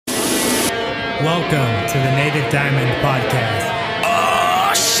Welcome to the Native Diamond Podcast.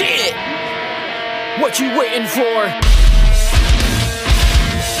 Oh, shit! What you waiting for?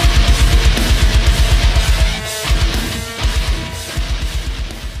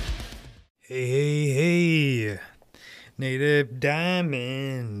 Hey. Native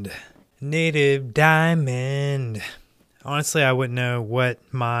Diamond. Native Diamond. Honestly, I wouldn't know what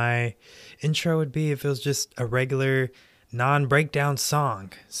my intro would be if it was just a regular non-breakdown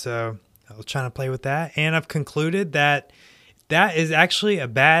song. So I was trying to play with that, and I've concluded that that is actually a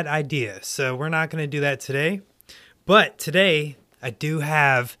bad idea. So we're not going to do that today. But today, I do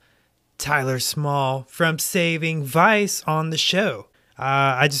have Tyler Small from Saving Vice on the show.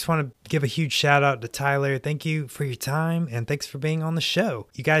 I just want to give a huge shout out to Tyler. Thank you for your time, and thanks for being on the show.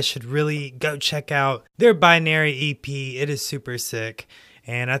 You guys should really go check out their Binary EP. It is super sick,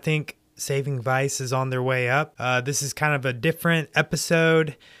 and I think Saving Vice is on their way up. This is kind of a different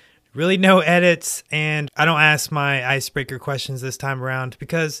episode. Really no edits, and I don't ask my icebreaker questions this time around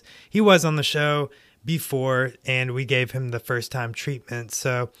because he was on the show before and we gave him the first time treatment.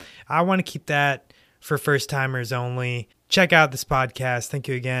 So I want to keep that for first timers only. Check out this podcast. Thank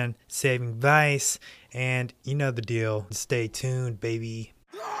you again, Saving Vice, and you know the deal. Stay tuned, baby.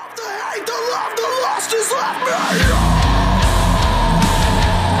 Love the hate, the love, the lost is left me.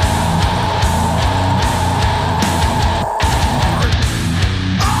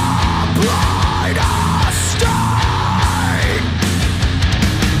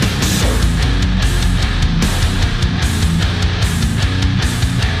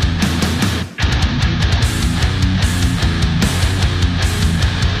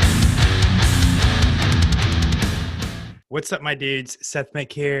 What's up, my dudes? Seth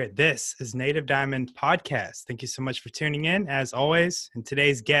Mick here. This is Native Diamond Podcast. Thank you so much for tuning in, as always. And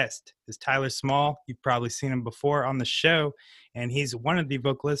today's guest is Tyler Small. You've probably seen him before on the show, and he's one of the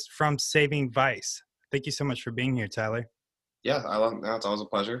vocalists from Saving Vice. Thank you so much for being here, Tyler. Yeah, I love that. It's always a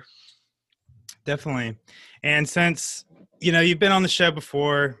pleasure. Definitely. And since, you've been on the show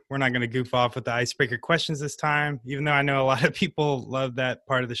before, we're not going to goof off with the icebreaker questions this time, even though I know a lot of people love that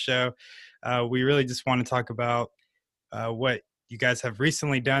part of the show. We really just want to talk about what you guys have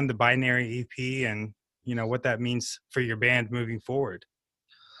recently done, the Binary EP, and, what that means for your band moving forward.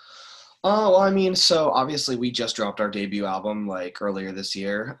 So obviously we just dropped our debut album earlier this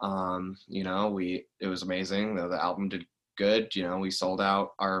year. It was amazing. The album did good. We sold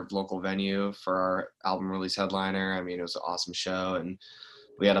out our local venue for our album release headliner. It was an awesome show, and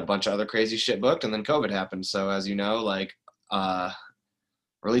we had a bunch of other crazy shit booked, and then COVID happened. So as you know,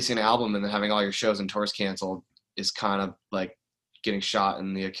 releasing an album and then having all your shows and tours canceled is kind of like getting shot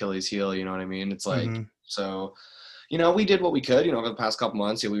in the Achilles heel, you know what I mean? It's So, we did what we could, over the past couple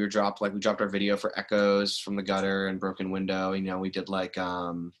months. We dropped our video for Echoes from the Gutter and Broken Window. We did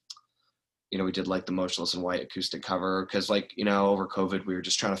the Motionless in White acoustic cover because over COVID, we were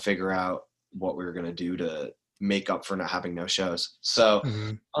just trying to figure out what we were going to do to make up for not having no shows. So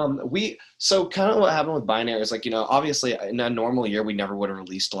so kind of what happened with Binary is obviously in a normal year we never would have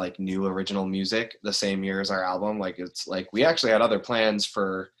released new original music the same year as our album. We actually had other plans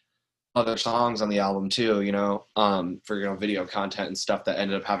for other songs on the album too, for video content and stuff that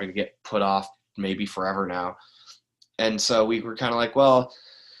ended up having to get put off maybe forever now. And so we were kind of well,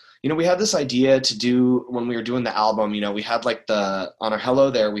 we had this idea to do when we were doing the album, we had on our Hello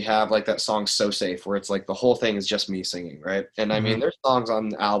There, we have that song So Safe, where it's the whole thing is just me singing, right? And there's songs on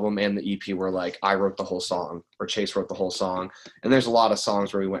the album and the EP where I wrote the whole song or Chase wrote the whole song. And there's a lot of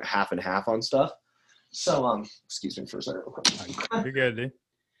songs where we went half and half on stuff. So, excuse me for a second. You're good, dude.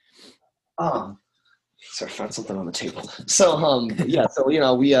 Sorry, I found something on the table. So,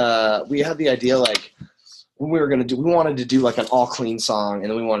 we had the idea we wanted to do an all clean song, and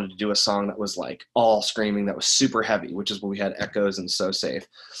then we wanted to do a song that was all screaming, that was super heavy, which is what we had Echoes and So Safe.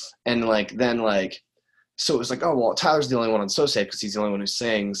 And so it was oh, well, Tyler's the only one on So Safe because he's the only one who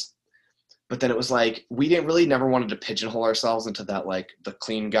sings. But then it was we didn't never wanted to pigeonhole ourselves into that the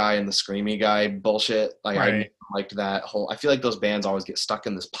clean guy and the screamy guy bullshit. Right. I liked that whole, I feel those bands always get stuck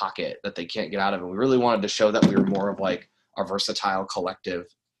in this pocket that they can't get out of. And we really wanted to show that we were more of a versatile collective,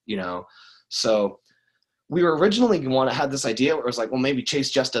 So we were originally had this idea where it was well, maybe Chase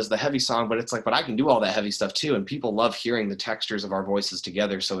just does the heavy song, but it's but I can do all that heavy stuff too. And people love hearing the textures of our voices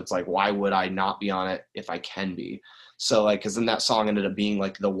together. So it's why would I not be on it if I can be? So cause then that song ended up being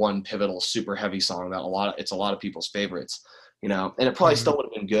the one pivotal, super heavy song that it's a lot of people's favorites, and it probably still would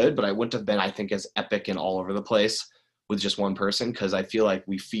have been good, but I wouldn't have been, I think, as epic and all over the place with just one person. Cause I feel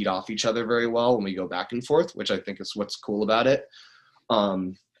we feed off each other very well when we go back and forth, which I think is what's cool about it.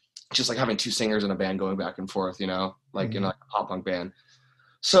 Just having two singers in a band going back and forth, in a pop punk band.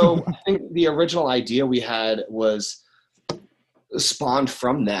 So I think the original idea we had was spawned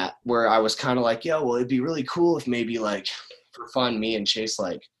from that, where I was kind of like, yo, well, it'd be really cool if maybe like for fun, me and Chase,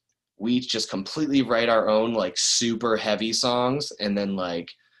 like we each just completely write our own like super heavy songs, and then like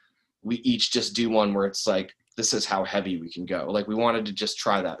we each just do one where it's like, this is how heavy we can go. Like we wanted to just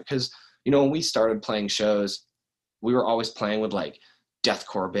try that because, you know, when we started playing shows, we were always playing with like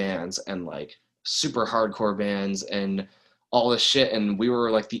deathcore bands and like super hardcore bands and all this shit. And we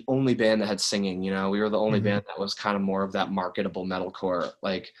were like the only band that had singing, you know, we were the only band that was kind of more of that marketable metalcore.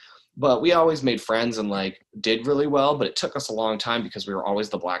 Like, but we always made friends and like did really well, but it took us a long time because we were always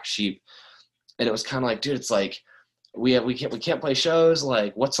the black sheep. And it was kind of like, dude, it's like, we can't play shows.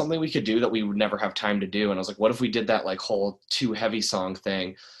 Like, what's something we could do that we would never have time to do? And I was like, what if we did that like whole too heavy song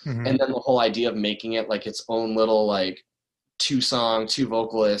thing? And then the whole idea of making it like its own little like 2-song,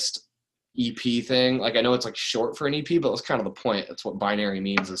 2-vocalist EP thing. Like, I know it's like short for an EP, but it was kind of the point. That's what binary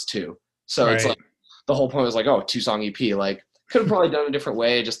means is 2. So It's like the whole point was like, oh, 2-song EP. Like, could have probably done it a different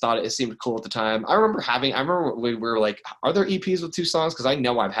way. Just thought it seemed cool at the time. I remember we were like, are there EPs with 2 songs? Because I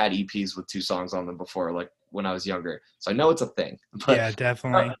know I've had EPs with 2 songs on them before, like when I was younger. So I know it's a thing. But, yeah,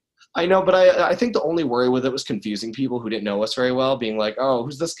 definitely. I know, but I think the only worry with it was confusing people who didn't know us very well, being like, oh,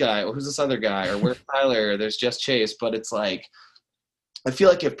 who's this guy? Or who's this other guy? Or where's Tyler? There's just Chase. But it's like, I feel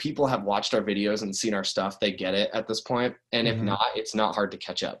like if people have watched our videos and seen our stuff, they get it at this point. And if not, it's not hard to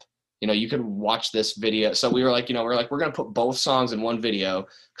catch up. You know, you could watch this video. So we were like, we're going to put both songs in one video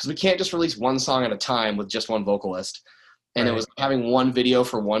because we can't just release one song at a time with just one vocalist. And it was having one video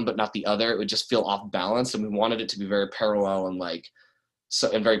for one, but not the other. It would just feel off balance. And we wanted it to be very parallel and like,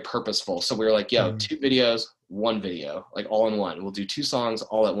 and very purposeful. So we were like, 2 videos, 1 video, like all in one. We'll do 2 songs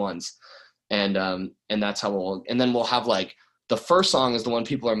all at once. And that's how and then we'll have like, the first song is the one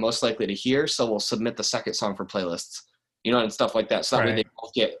people are most likely to hear. So we'll submit the second song for playlists, you know, and stuff like that. So that way they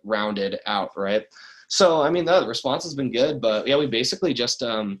both get rounded out. Right. So, I mean, the response has been good, but yeah, we basically just,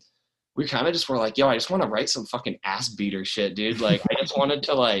 we kind of just were like, yo, I just want to write some fucking ass beater shit, dude. Like, I just wanted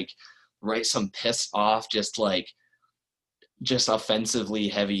to like write some pissed off, just offensively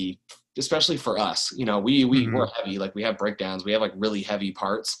heavy, especially for us. You know, we're heavy, like we have breakdowns, we have like really heavy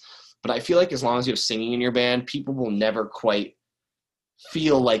parts, but I feel like as long as you have singing in your band, people will never quite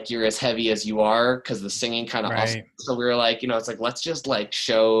feel like you're as heavy as you are because the singing kind of awesome. So we were like, you know, it's like, let's just like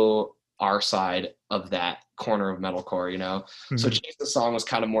show our side of that corner of metalcore, you know? So Chase's song was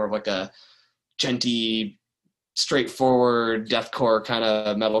kind of more of like a genty, straightforward deathcore kind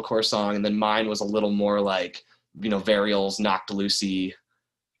of metalcore song, and then mine was a little more like, you know, Varial's Knocked Loosey,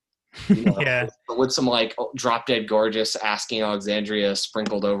 you know, with some like Drop Dead Gorgeous Asking Alexandria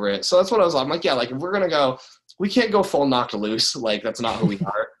sprinkled over it. So that's what I was. I'm like, yeah, like if we're gonna go, we can't go full knocked loose. Like that's not who we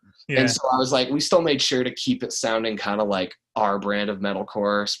are. And so I was like, we still made sure to keep it sounding kind of like our brand of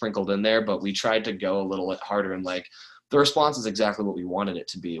metalcore sprinkled in there, but we tried to go a little bit harder, and like the response is exactly what we wanted it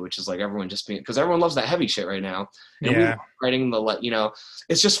to be, which is like everyone just being, because everyone loves that heavy shit right now. And we were writing the, you know,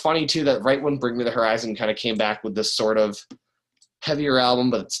 it's just funny too that right when Bring Me the Horizon kind of came back with this sort of heavier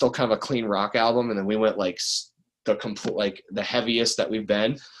album, but it's still kind of a clean rock album, and then we went like the complete, like the heaviest that we've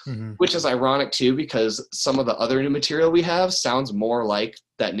been, which is ironic too, because some of the other new material we have sounds more like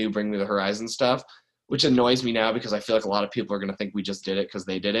that new Bring Me the Horizon stuff, which annoys me now because I feel like a lot of people are going to think we just did it because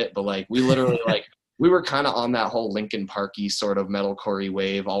they did it. But like, we literally like, we were kind of on that whole Linkin Parky sort of metalcore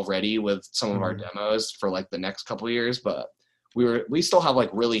wave already with some of our demos for like the next couple of years, but we still have like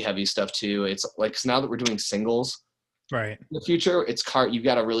really heavy stuff too. It's like, so now that we're doing singles in the future, it's you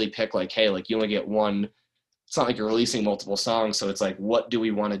got to really pick like, hey, like you only get one. It's not like you're releasing multiple songs. So it's like, what do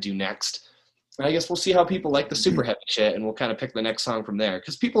we want to do next? And I guess we'll see how people like the super heavy shit, and we'll kind of pick the next song from there.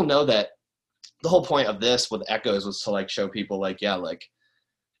 Because people know that the whole point of this with Echoes was to like show people like, yeah, like,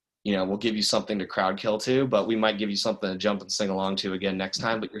 you know, we'll give you something to crowd kill to, but we might give you something to jump and sing along to again next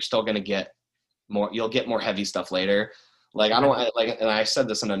time, but you're still going to get more, you'll get more heavy stuff later. Like, I don't like, and I said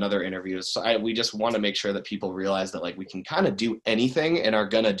this in another interview. So we just want to make sure that people realize that like, we can kind of do anything and are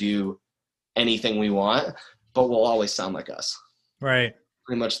going to do anything we want, but we'll always sound like us. Right.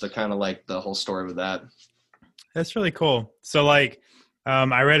 Pretty much the kind of like the whole story with that. That's really cool. So like,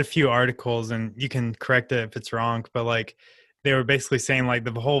 I read a few articles, and you can correct it if it's wrong, but like they were basically saying like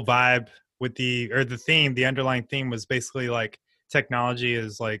the whole vibe with the theme, the underlying theme was basically like technology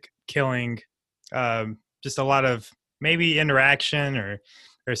is like killing just a lot of maybe interaction or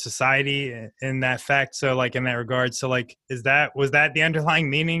society in that fact. So like in that regard, so like, was that the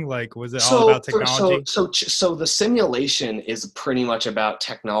underlying meaning? Like, was it all about technology? So the simulation is pretty much about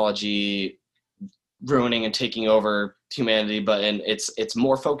technology ruining and taking over humanity, but it's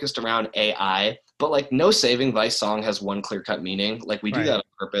more focused around AI. But like No Saving Vice song has one clear cut meaning. Like we do that on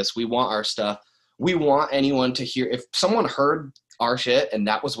purpose. We want our stuff. We want anyone to hear. If someone heard our shit and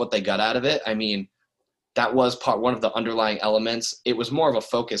that was what they got out of it, I mean, that was one of the underlying elements. It was more of a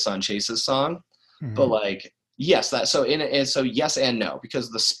focus on Chase's song, but like, yes, so yes and no,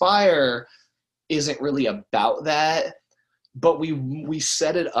 because the Spire isn't really about that, but we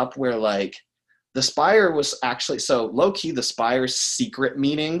set it up where like the Spire was actually, so low key, the Spire's secret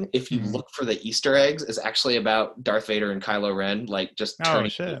meaning, if you look for the Easter eggs, is actually about Darth Vader and Kylo Ren, like just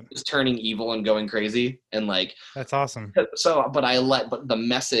turning evil and going crazy. And like, that's awesome. So, but the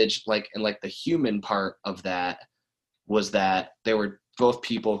message, like, and like the human part of that was that they were both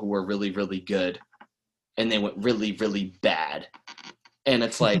people who were really, really good and they went really, really bad. And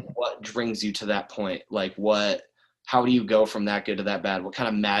it's like, what brings you to that point? Like how do you go from that good to that bad? What kind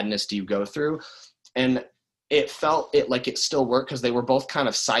of madness do you go through? And it felt like it still worked because they were both kind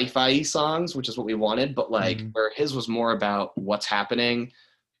of sci-fi songs, which is what we wanted. But like where his was more about what's happening,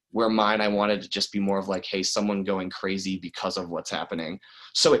 where mine, I wanted to just be more of like, hey, someone going crazy because of what's happening.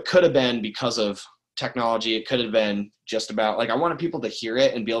 So it could have been because of technology. It could have been just about like, I wanted people to hear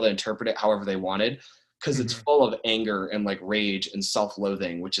it and be able to interpret it however they wanted, because it's full of anger and like rage and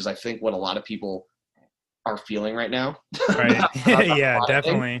self-loathing, which is, I think, what a lot of people are feeling right now. Right. Yeah,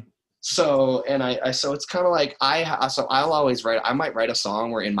 definitely. So, and so it's kind of like, I'll always I might write a song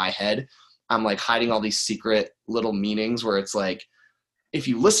where in my head, I'm like hiding all these secret little meanings where it's like, if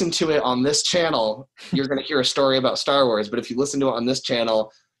you listen to it on this channel, you're going to hear a story about Star Wars. But if you listen to it on this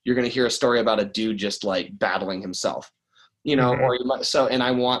channel, you're going to hear a story about a dude just like battling himself, you know, or you might,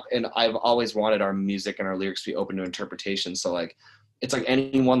 and I've always wanted our music and our lyrics to be open to interpretation. So like, it's like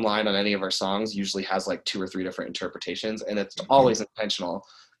any one line on any of our songs usually has like 2 or 3 different interpretations, and it's always intentional.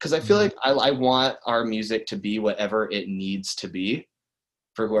 Because I feel like I want our music to be whatever it needs to be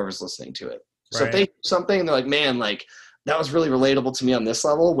for whoever's listening to it. So if they do something and they're like, man, like that was really relatable to me on this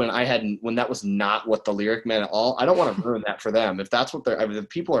level when that was not what the lyric meant at all, I don't want to ruin that for them. If that's what if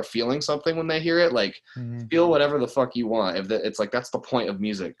people are feeling something when they hear it, like feel whatever the fuck you want. It's like, that's the point of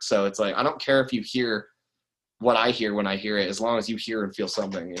music. So it's like, I don't care if you hear what I hear when I hear it, as long as you hear and feel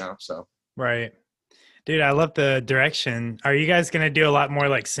something, you know? So. Right. Dude, I love the direction. Are you guys going to do a lot more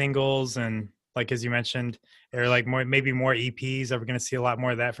like singles and like, as you mentioned, or like maybe more EPs? Are we going to see a lot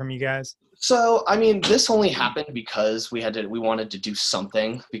more of that from you guys? So, I mean, this only happened because we wanted to do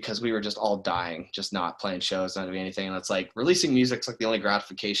something, because we were just all dying, just not playing shows, not doing anything. And it's like releasing music's like the only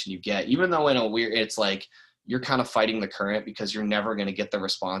gratification you get, even though it's like you're kind of fighting the current because you're never going to get the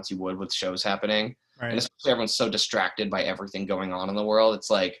response you would with shows happening. Right. And especially everyone's so distracted by everything going on in the world.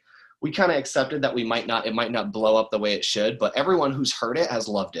 It's like, we kind of accepted that it might not blow up the way it should, but everyone who's heard it has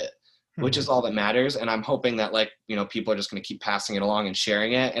loved it, which is all that matters. And I'm hoping that like, you know, people are just going to keep passing it along and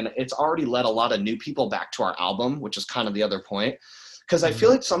sharing it. And it's already led a lot of new people back to our album, which is kind of the other point. Cause I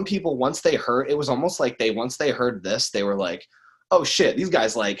feel like some people, once they heard, it was almost like once they heard this, they were like, oh shit, these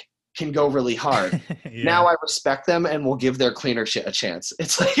guys like can go really hard. Yeah. Now I respect them and will give their cleaner shit a chance.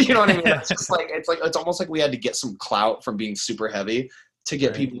 It's like, you know what I mean? It's just like, it's almost like we had to get some clout from being super heavy to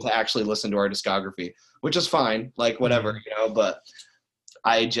get people to actually listen to our discography, which is fine, like whatever, you know, but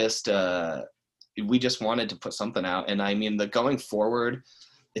I just, we just wanted to put something out. And I mean, going forward,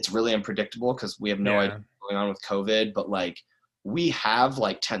 it's really unpredictable because we have no idea what's going on with COVID, but like we have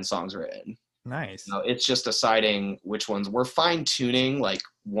like 10 songs written. Nice. You know, it's just deciding which ones. We're fine tuning like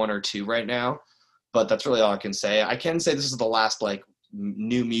 1 or 2 right now, but that's really all I can say. I can say this is the last like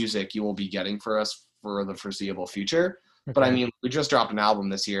new music you will be getting for us for the foreseeable future. Okay. But I mean, we just dropped an album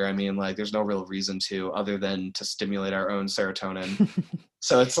this year. I mean, like, there's no real reason to, other than to stimulate our own serotonin.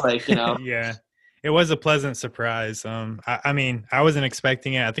 So it's like, you know. Yeah, it was a pleasant surprise. I mean, I wasn't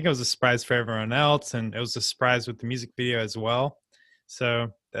expecting it. I think it was a surprise for everyone else, and it was a surprise with the music video as well. So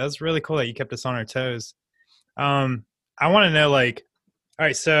that was really cool that you kept us on our toes. I want to know, like, all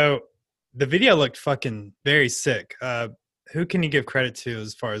right, so the video looked fucking very sick. Who can you give credit to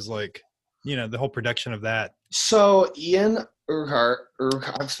as far as like, you know, the whole production of that? So Ian Urquhart,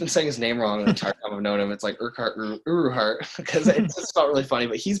 I've been saying his name wrong the entire time I've known him. It's like Urquhart because it's just not really funny,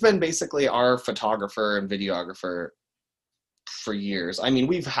 but he's been basically our photographer and videographer for years. I mean,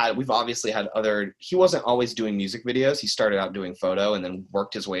 we've obviously had he wasn't always doing music videos. He started out doing photo and then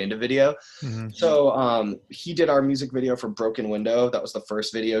worked his way into video. Mm-hmm. So he did our music video for Broken Window. That was the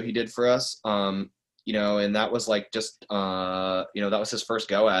first video he did for us. You know, and that was like just, you know, that was his first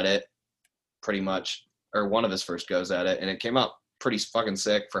go at it pretty much, or one of his first goes at it. And it came out pretty fucking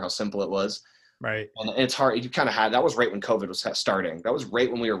sick for how simple it was. Right. And it's hard. You kind of had, that was right when COVID was starting. That was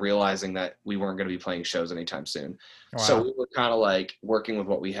right when we were realizing that we weren't going to be playing shows anytime soon. So Wow. we were kind of like working with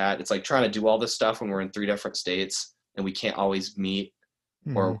what we had. It's like trying to do all this stuff when we're in 3 different states and we can't always meet,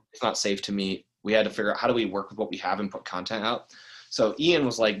 or it's not safe to meet. We had to figure out how do we work with what we have and put content out. So Ian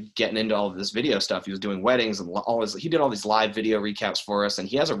was like getting into all of this video stuff. He was doing weddings and he did all these live video recaps for us. And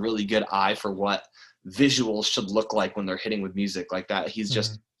he has a really good eye for what visuals should look like when they're hitting with music like that. He's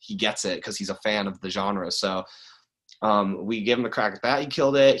just, he gets it because he's a fan of the genre. So we gave him a crack at that. He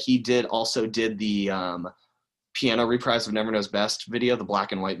killed it. He also did the piano reprise of Never Knows Best video, the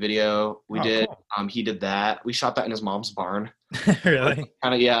black and white video we did. Cool. He did that. We shot that in his mom's barn. Really?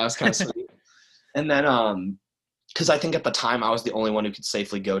 Yeah, it was kind of sweet. And then because I think at the time I was the only one who could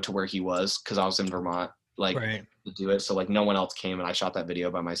safely go to where he was because I was in Vermont, like to do it. So like no one else came, and I shot that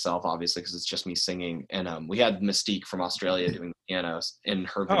video by myself, obviously, because it's just me singing. And we had Mystique from Australia doing the pianos in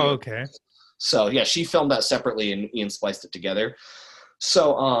her video. Oh, okay. So yeah, she filmed that separately, and Ian spliced it together.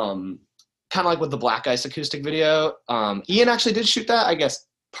 So kind of like with the Black Ice acoustic video, Ian actually did shoot that. I guess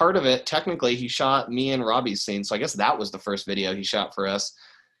part of it, technically, he shot me and Robbie's scene. So I guess that was the first video he shot for us.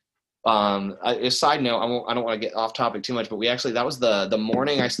 A side note, I don't want to get off topic too much, but that was the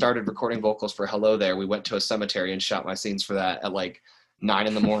morning I started recording vocals for Hello There. We went to a cemetery and shot my scenes for that at like 9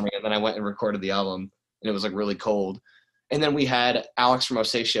 a.m. and then I went and recorded the album, and it was like really cold. And then we had Alex from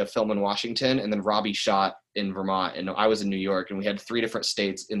Ossetia film in Washington, and then Robbie shot in Vermont, and I was in New York, and we had 3 different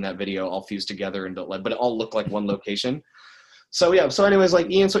states in that video all fused together, but it all looked like one location. So yeah, so anyways,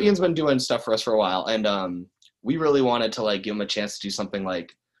 like Ian's been doing stuff for us for a while, and we really wanted to like give him a chance to do something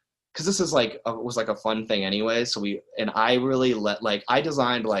like, because this is like was like a fun thing anyway. So I really I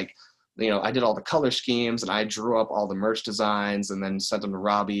designed like, I did all the color schemes, and I drew up all the merch designs and then sent them to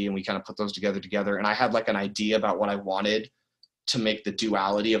Robbie, and we kind of put those together. And I had like an idea about what I wanted to make the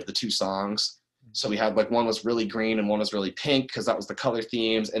duality of the 2 songs. So we had like one was really green and one was really pink because that was the color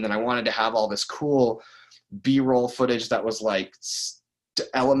themes. And then I wanted to have all this cool B-roll footage that was like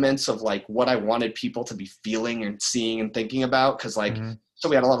elements of like what I wanted people to be feeling and seeing and thinking about. Cause like, so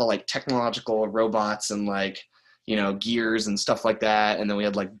we had a lot of like technological robots and like, gears and stuff like that. And then we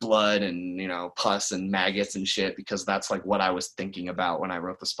had like blood and, pus and maggots and shit, because that's like what I was thinking about when I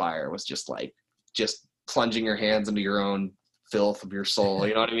wrote The Spire, was just plunging your hands into your own filth of your soul.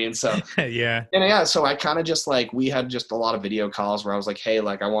 You know what I mean? So yeah. And yeah, so I kind of just like, we had just a lot of video calls where I was like, hey,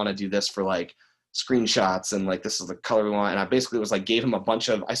 like I want to do this for like screenshots, and like this is the color we want. And I basically was like, gave him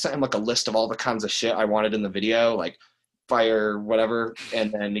I sent him like a list of all the kinds of shit I wanted in the video, like fire, whatever.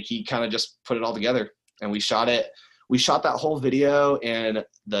 And then he kind of just put it all together, and we shot it. We shot that whole video in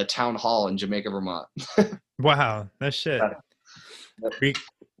the town hall in Jamaica, Vermont. Wow, that's shit.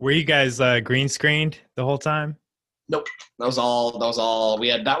 Were you guys green screened the whole time? Nope. That was all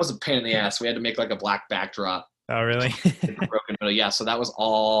that was a pain in the ass. We had to make like a black backdrop. Oh, really? Broken middle. Yeah. So that was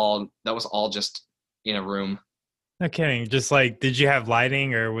all just in a room. No kidding. Just like, did you have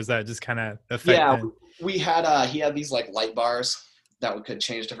lighting, or was that just kind of affected? Yeah, we had, he had these like light bars that could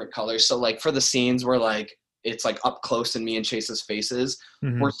change different colors. So like for the scenes where like, it's like up close in me and Chase's faces,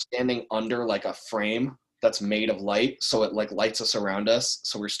 we're standing under like a frame that's made of light. So it like lights us around us.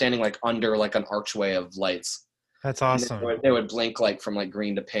 So we're standing like under like an archway of lights. That's awesome. They would blink like from like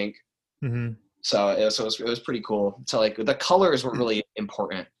green to pink. So it was pretty cool. So like the colors were really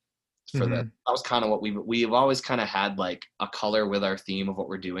important for that. That was kind of what we've always kind of had, like a color with our theme of what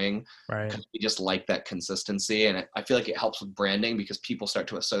we're doing. Right. We just like that consistency, and I feel like it helps with branding because people start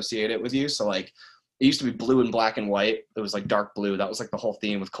to associate it with you. So like it used to be blue and black and white. It was like dark blue. That was like the whole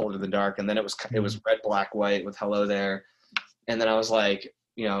theme with Colder Than Dark. And then it was red, black, white with Hello There. And then I was like,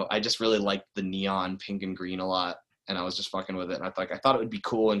 I just really liked the neon pink and green a lot. And I was just fucking with it. And I thought it would be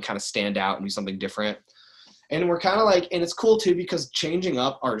cool and kind of stand out and be something different. And we're kind of like, and it's cool too, because changing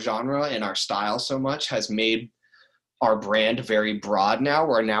up our genre and our style so much has made our brand very broad now,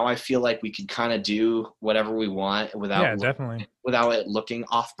 where now I feel like we can kind of do whatever we want without it looking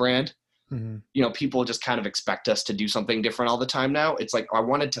off brand. People just kind of expect us to do something different all the time now. It's like, I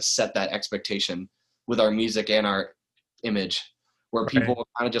wanted to set that expectation with our music and our image, where people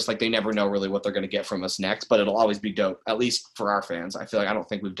kind of just like, they never know really what they're going to get from us next, but it'll always be dope, at least for our fans. I feel like I don't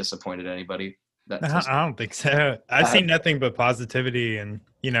think we've disappointed anybody. I don't think so. I've seen nothing but positivity and,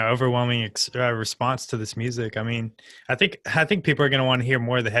 overwhelming response to this music. I mean, I think people are going to want to hear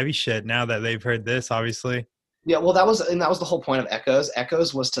more of the heavy shit now that they've heard this, obviously. Yeah, well, that was the whole point of Echoes.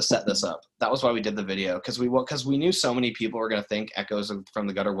 Echoes was to set this up. That was why we did the video, because we knew so many people were going to think Echoes from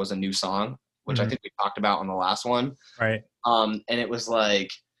the Gutter was a new song, which I think we talked about on the last one. Right. And it was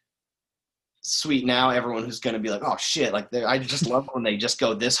like, sweet now everyone who's going to be like, oh shit, like I just love when they just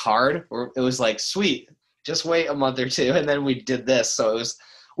go this hard. Or it was like, sweet, just wait a month or two, and then we did this. So it was,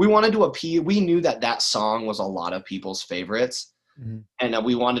 we wanted to appeal. We knew that that song was a lot of people's favorites. Mm-hmm. And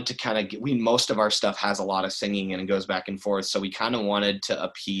we wanted to kind of get, most of our stuff has a lot of singing and it goes back and forth. So we kind of wanted to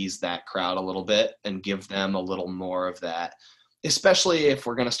appease that crowd a little bit and give them a little more of that, especially if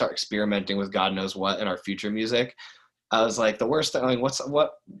we're going to start experimenting with God knows what in our future music. I was like, the worst thing, like,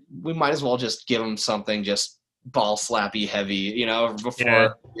 we might as well just give them something just ball slappy heavy, you know,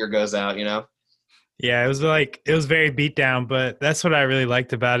 before the year goes out, you know? Yeah, it was very beat down, but that's what I really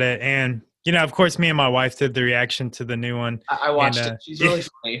liked about it. And, you know, of course, me and my wife did the reaction to the new one. I watched it. She's really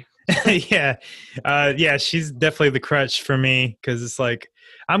funny. Yeah, she's definitely the crutch for me, because it's like,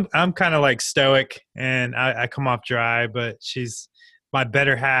 I'm kind of like stoic and I come off dry, but she's my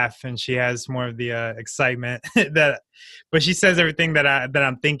better half, and she has more of the excitement but she says everything that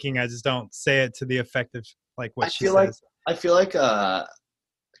I'm thinking. I just don't say it to the effect of like what she says. I feel like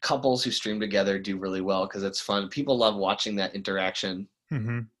couples who stream together do really well because it's fun. People love watching that interaction.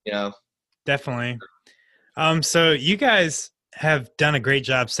 Mm-hmm. You know, definitely. So you guys have done a great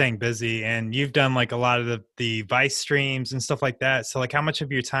job staying busy, and you've done like a lot of the Vice streams and stuff like that. So like, how much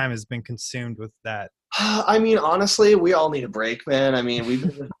of your time has been consumed with that? I mean, honestly, we all need a break, man. I mean, we've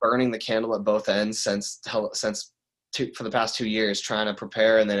been burning the candle at both ends for the past 2 years trying to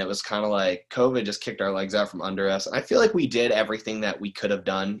prepare. And then it was kind of like COVID just kicked our legs out from under us. And I feel like we did everything that we could have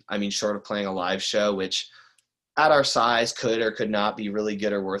done. I mean, short of playing a live show, which at our size could or could not be really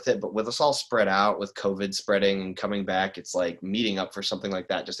good or worth it. But with us all spread out with COVID spreading and coming back, it's like meeting up for something like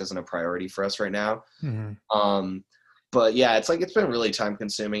that just isn't a priority for us right now. Mm-hmm. But yeah, it's like, it's been really time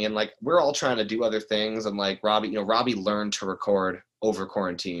consuming, and like, we're all trying to do other things. And like Robbie learned to record over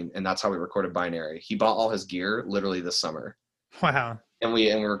quarantine, and that's how we recorded Binary. He bought all his gear literally this summer. Wow. And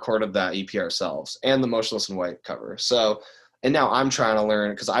we recorded that EP ourselves and the Motionless in White cover. So, and now I'm trying to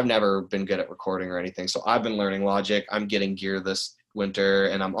learn, because I've never been good at recording or anything. So I've been learning Logic. I'm getting gear this winter,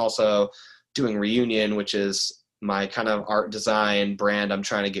 and I'm also doing Reunion, which is my kind of art design brand I'm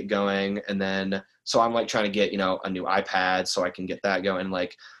trying to get going. And then, so I'm like trying to get, a new iPad so I can get that going.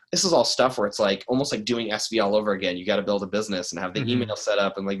 Like, this is all stuff where it's like almost like doing SV all over again. You got to build a business and have the email set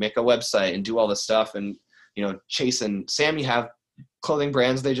up and like make a website and do all this stuff. And, Chase and Sammy have clothing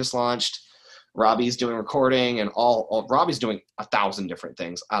brands they just launched. Robbie's doing recording, and all Robbie's doing 1,000 different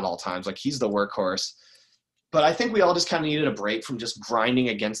things at all times. Like, he's the workhorse. But I think we all just kind of needed a break from just grinding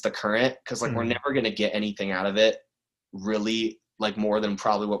against the current, because like we're never going to get anything out of it really, like more than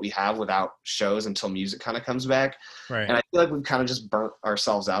probably what we have without shows until music kind of comes back. Right. And I feel like we've kind of just burnt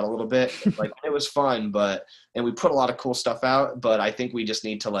ourselves out a little bit. Like, it was fun, and we put a lot of cool stuff out, but I think we just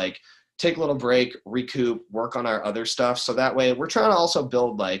need to like take a little break, recoup, work on our other stuff. So that way we're trying to also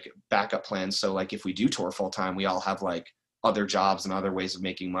build like backup plans. So like, if we do tour full time, we all have like other jobs and other ways of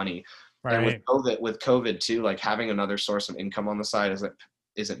making money. Right. And with COVID too, like having another source of income on the side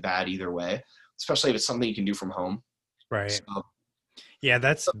isn't bad either way, especially if it's something you can do from home. Right. So, yeah,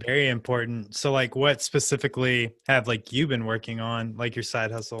 that's very important. So like, what specifically have like you been working on, like your side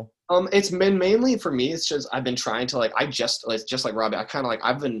hustle? It's been mainly for me. It's just, I've been trying to like, just like Robbie,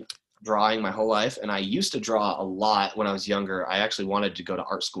 I've been drawing my whole life, and I used to draw a lot when I was younger. I actually wanted to go to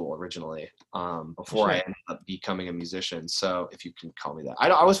art school originally, before I ended up becoming a musician. So if you can call me that. I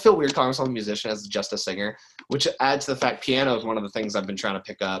always feel weird calling myself a musician as just a singer, which adds to the fact piano is one of the things I've been trying to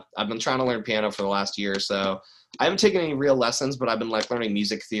pick up. I've been trying to learn piano for the last year or so. I haven't taken any real lessons, but I've been like learning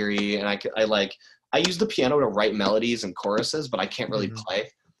music theory, and I use the piano to write melodies and choruses, but I can't really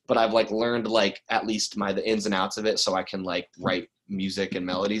play. But I've like learned like at least the ins and outs of it, so I can like write music and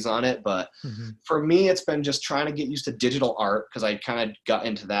melodies on it. But for me, it's been just trying to get used to digital art, because I kind of got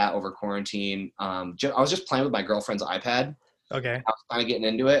into that over quarantine. I was just playing with my girlfriend's iPad. Okay. I was kind of getting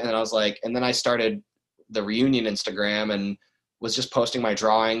into it, and I was like, and then I started the Reunion Instagram and was just posting my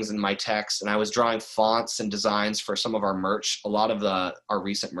drawings and my text, and I was drawing fonts and designs for some of our merch. A lot of our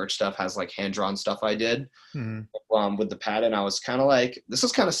recent merch stuff has like hand-drawn stuff I did with the pad, and I was kind of like, this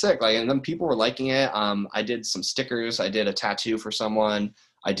is kind of sick. Like, and then people were liking it. I did some stickers. I did a tattoo for someone.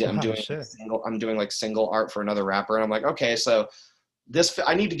 I'm doing like single art for another rapper, and I'm like, okay, so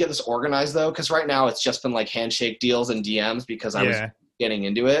I need to get this organized though, because right now it's just been like handshake deals and DMs because I was getting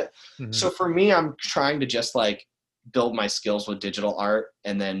into it. So for me, I'm trying to just like build my skills with digital art,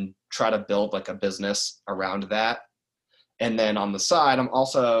 and then try to build like a business around that. And then on the side, I'm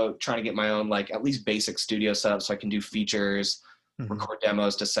also trying to get my own like at least basic studio setup so I can do features, record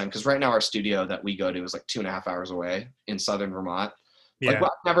demos to send. Because right now our studio that we go to is like 2.5 hours away in southern Vermont. Yeah. Like,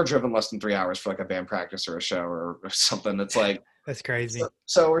 well, I've never driven less than 3 hours for like a band practice or a show or something. It's like, that's crazy.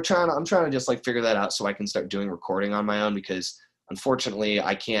 So I'm trying to just like figure that out so I can start doing recording on my own, because unfortunately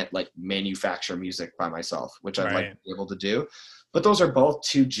I can't like manufacture music by myself, which I'd like to be able to do. But those are both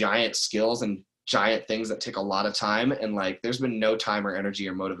two giant skills and giant things that take a lot of time. And like, there's been no time or energy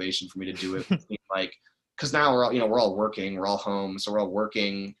or motivation for me to do it. Like, cause now we're all working, we're all home. So we're all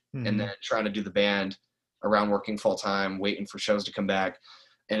working and then trying to do the band around working full time, waiting for shows to come back.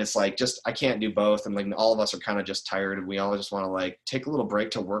 And it's like, I can't do both. And like, all of us are kind of just tired, and we all just want to like take a little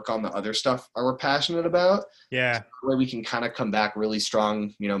break to work on the other stuff we're passionate about. Yeah. Where we can kind of come back really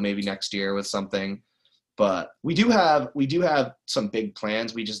strong, maybe next year with something. But we do have some big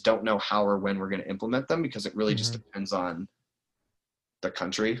plans. We just don't know how or when we're going to implement them, because it really just depends on the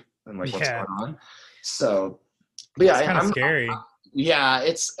country and like what's going on. So, but yeah, it's kind of scary.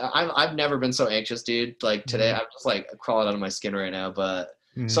 I've never been so anxious, dude. Like today, I'm just like crawling out of my skin right now. But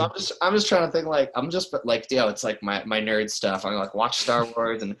so I'm just trying to think, like, it's like my nerd stuff. I like watch Star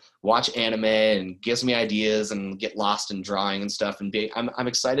Wars and watch anime, and gives me ideas and get lost in drawing and stuff. And I'm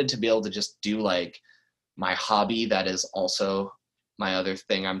excited to be able to just do like my hobby that is also my other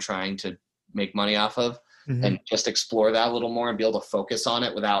thing I'm trying to make money off of, and just explore that a little more and be able to focus on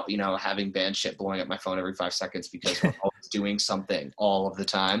it without, having band shit blowing up my phone every 5 seconds, because we're always doing something all of the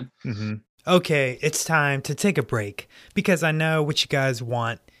time. Okay, it's time to take a break, because I know what you guys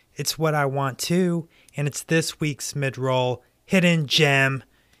want. It's what I want too, and it's this week's mid-roll hidden gem.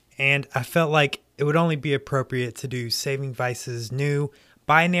 And I felt like it would only be appropriate to do Saving Vice's new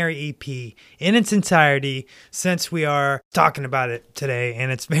Binary EP in its entirety, since we are talking about it today,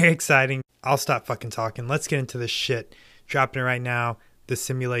 and it's very exciting. I'll stop fucking talking. Let's get into this shit. Dropping it right now, The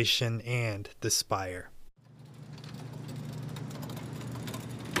Simulation and The Spire.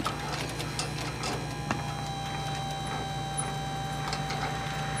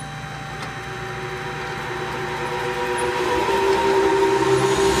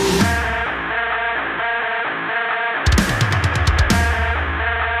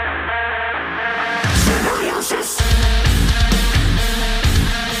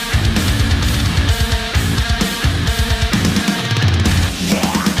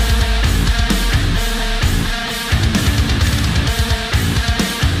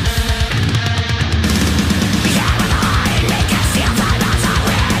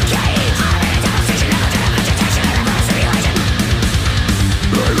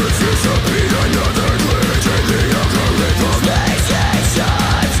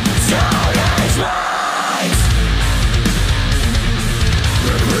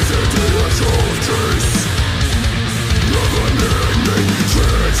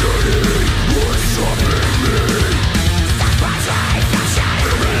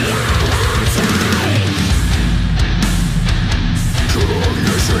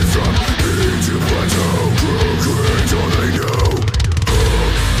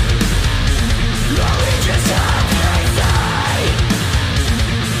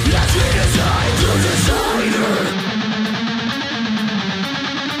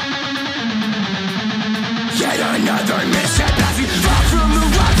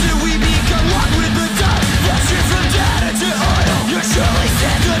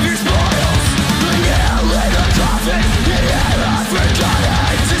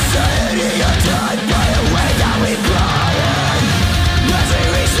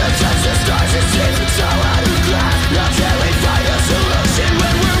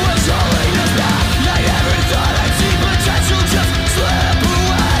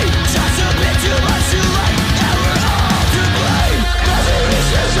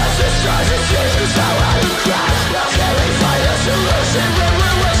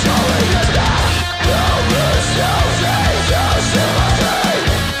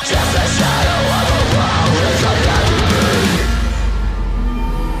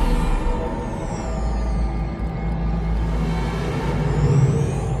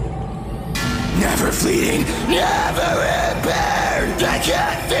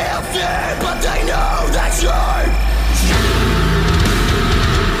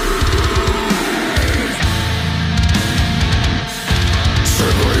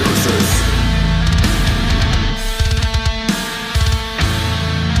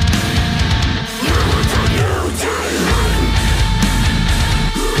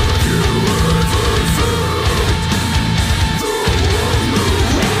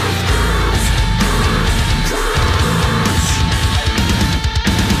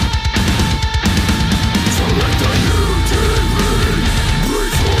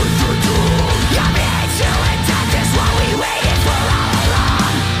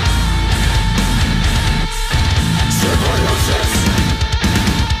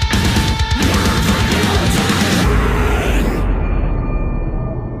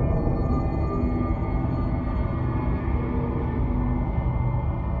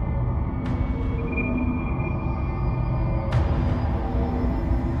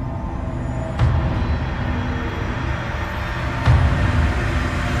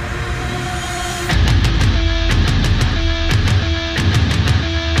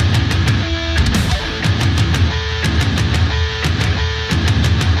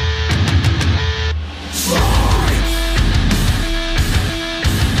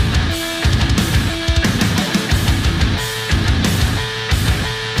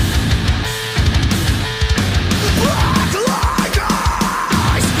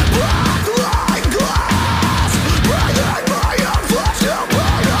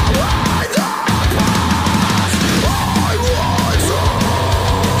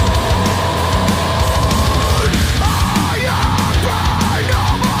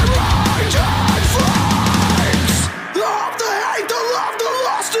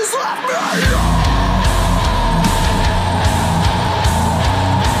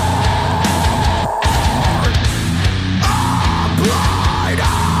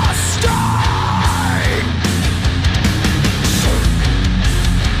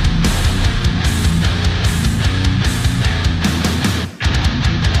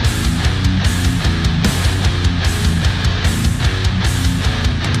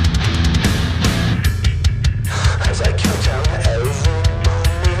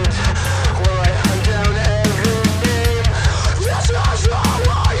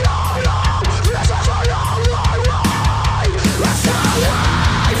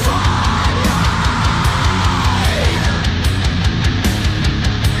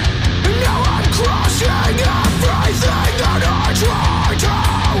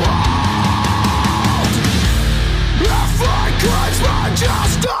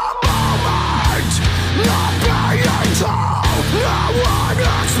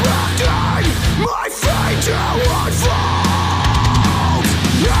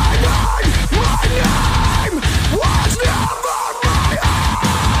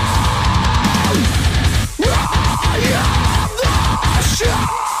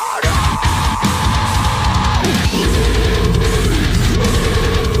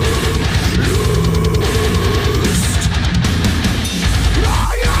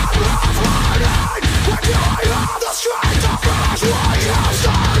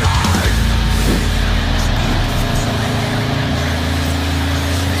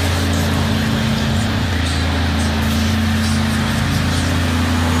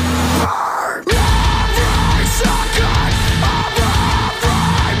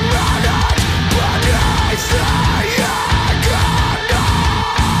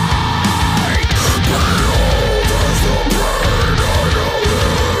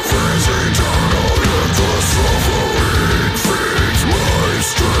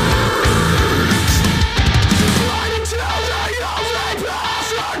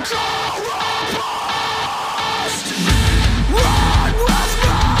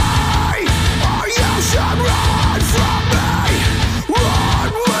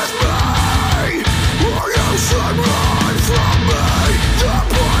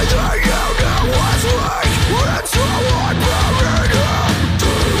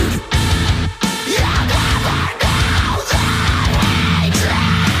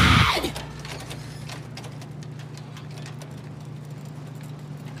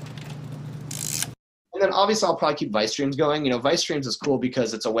 And then obviously I'll probably keep Vice Streams going. You know, Vice Streams is cool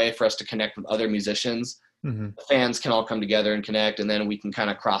because it's a way for us to connect with other musicians. Mm-hmm. Fans can all come together and connect, and then we can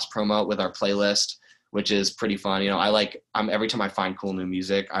kind of cross promote with our playlist, which is pretty fun. You know, every time I find cool new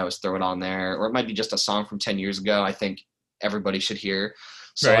music, I always throw it on there, or it might be just a song from 10 years ago I think everybody should hear.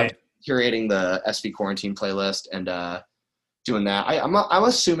 So Right. I'm curating the SV Quarantine playlist and doing that. I'm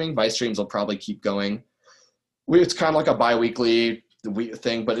assuming Vice Streams will probably keep going. It's kind of like a bi-weekly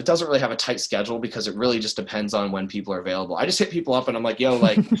thing, but it doesn't really have a tight schedule because it really just depends on when people are available. I just hit people up and I'm like, yo,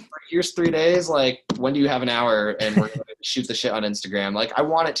 like, here's 3 days. Like, when do you have an hour? And we're going to shoot the shit on Instagram. Like, I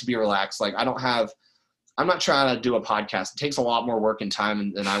want it to be relaxed. Like, I'm not trying to do a podcast. It takes a lot more work and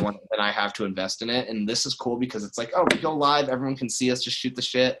time than I have to invest in it. And this is cool because it's like, oh, we go live. Everyone can see us, just shoot the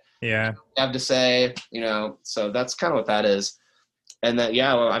shit. Yeah. Have to say, you know, so that's kind of what that is. And then,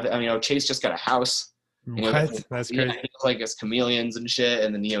 yeah, Chase just got a house. You know, What? That's crazy. Yeah, like it's Chameleons and shit,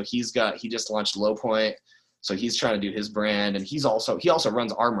 and then he just launched Low Point, so he's trying to do his brand, and he also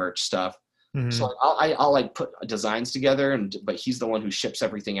runs our merch stuff. Mm-hmm. So I'll like put designs together, but he's the one who ships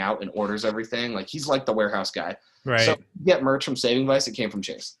everything out and orders everything. Like he's like the warehouse guy. Right. So get merch from Saving Vice, it came from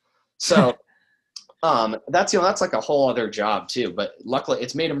Chase. So that's like a whole other job too. But luckily,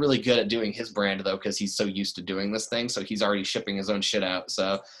 it's made him really good at doing his brand though, because he's so used to doing this thing. So he's already shipping his own shit out.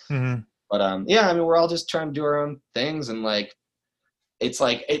 So. Mm-hmm. But yeah, I mean, we're all just trying to do our own things, and like, it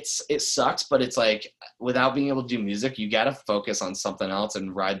sucks, but it's like without being able to do music, you got to focus on something else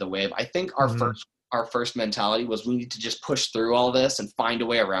and ride the wave. I think our first mentality was we need to just push through all this and find a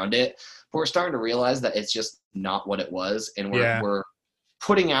way around it. But we're starting to realize that it's just not what it was, and we're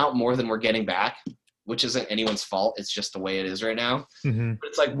putting out more than we're getting back, which isn't anyone's fault. It's just the way it is right now. Mm-hmm. But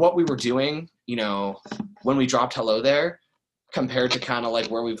it's like what we were doing, you know, when we dropped Hello There, compared to kind of like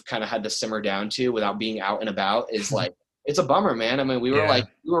where we've kind of had to simmer down to without being out and about is like, it's a bummer, man. I mean, we were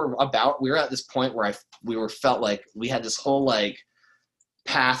at this point where felt like we had this whole like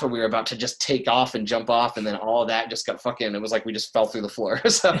path where we were about to just take off and jump off. And then all of that just got it was like, we just fell through the floor.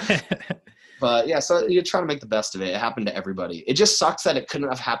 So, but yeah, so you're trying to make the best of it. It happened to everybody. It just sucks that it couldn't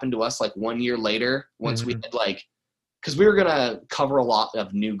have happened to us like 1 year later once we had like, cause we were going to cover a lot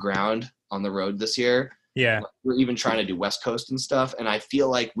of new ground on the road this year. Yeah. We're even trying to do West Coast and stuff. And I feel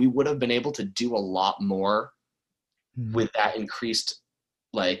like we would have been able to do a lot more with that increased,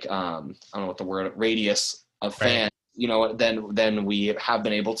 like, I don't know what the word, radius of fans, you know, than we have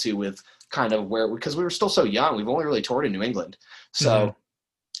been able to with kind of because we were still so young. We've only really toured in New England. So,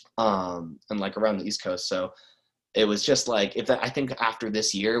 and like around the East Coast. So it was just like, I think after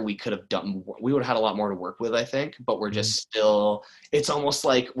this year, we would have had a lot more to work with, I think, but we're just still, it's almost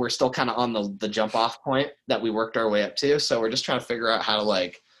like we're still kind of on the jump off point that we worked our way up to. So we're just trying to figure out how to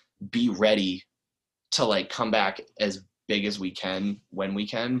like be ready to like come back as big as we can when we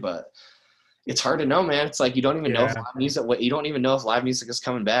can. But it's hard to know, man. It's like, you don't even know if live music is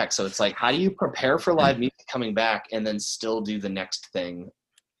coming back. So it's like, how do you prepare for live music coming back and then still do the next thing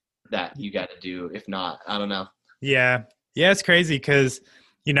that you got to do? If not, I don't know. Yeah. Yeah, it's crazy because,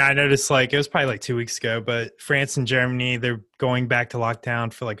 you know, I noticed like it was probably like 2 weeks ago, but France and Germany, they're going back to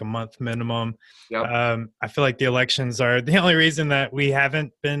lockdown for like a month minimum. Yep. I feel like the elections are the only reason that we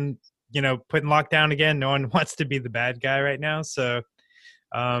haven't been, you know, put in lockdown again. No one wants to be the bad guy right now. So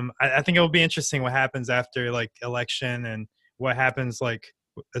I think it will be interesting what happens after like election and what happens like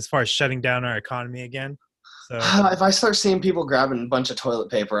as far as shutting down our economy again. So if I start seeing people grabbing a bunch of toilet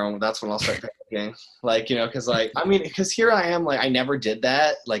paper, that's when I'll start panicking. Like, you know, because here I am, like, I never did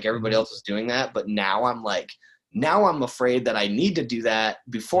that. Like, everybody else was doing that. But now I'm afraid that I need to do that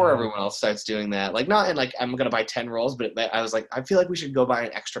before everyone else starts doing that. Like, not in like, I'm going to buy 10 rolls, but I was like, I feel like we should go buy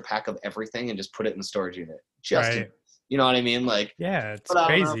an extra pack of everything and just put it in the storage unit. You know what I mean? Like, yeah, it's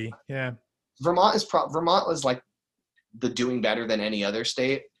crazy. Yeah. Vermont is like the doing better than any other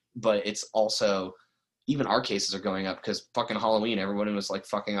state, but it's also, even our cases are going up because fucking Halloween, everyone was like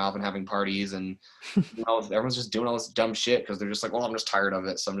fucking off and having parties, and you know, everyone's just doing all this dumb shit because they're just like, well, I'm just tired of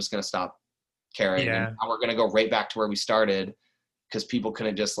it, so I'm just gonna stop caring. Yeah. And now we're gonna go right back to where we started because people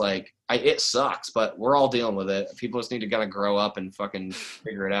couldn't just like, it sucks, but we're all dealing with it. People just need to kind of grow up and fucking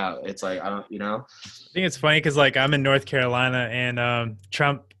figure it out. It's like, I think it's funny because like I'm in North Carolina and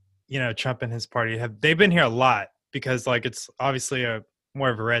Trump and his party they've been here a lot because like it's obviously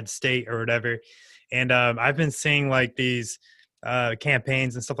more of a red state or whatever. And I've been seeing like these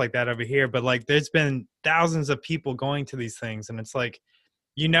campaigns and stuff like that over here, but like there's been thousands of people going to these things, and it's like,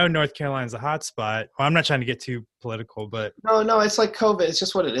 you know, North Carolina's a hot spot. Well, I'm not trying to get too political, but no, it's like COVID. It's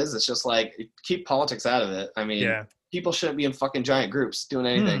just what it is. It's just like, keep politics out of it. I mean, people shouldn't be in fucking giant groups doing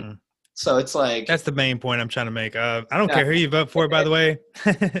anything. So it's like, That's the main point I'm trying to make. I don't yeah, care who you vote for, by the way.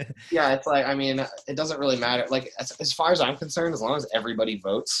 yeah, it's like, I mean, it doesn't really matter. Like, as far as I'm concerned, as long as everybody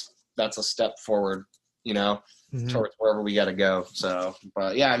votes, that's a step forward, you know, towards wherever we got to go. So,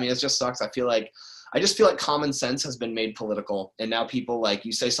 but yeah, I mean, it just sucks. I just feel like common sense has been made political, and now people, like,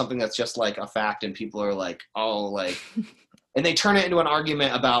 you say something that's just like a fact, and people are like, oh, like, and they turn it into an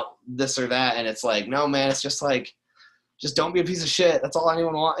argument about this or that, and it's like, no, man, it's just like, just don't be a piece of shit. That's all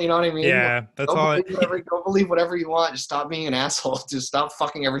anyone wants. You know what I mean? Yeah, that's all. Go believe whatever you want. Just stop being an asshole. Just stop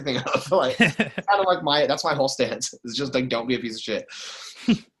fucking everything up. Like, kind of like that's my whole stance. It's just like, don't be a piece of shit.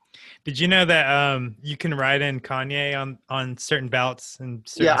 Did you know that you can write in Kanye on certain ballots in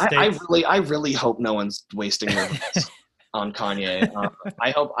certain states? I really hope no one's wasting their votes on Kanye.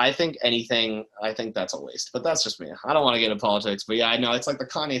 I think that's a waste, but that's just me. I don't want to get into politics, but yeah, I know it's like the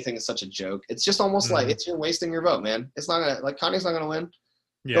Kanye thing is such a joke. It's just almost like you're wasting your vote, man. It's not gonna, like, Kanye's not gonna win.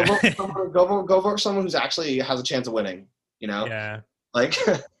 Yeah. Go vote for someone who's actually has a chance of winning, you know? Yeah. Like,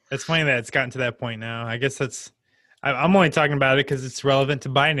 it's funny that it's gotten to that point now. I guess I'm only talking about it because it's relevant to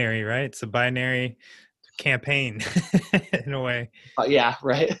binary, right? It's a binary campaign in a way. Yeah,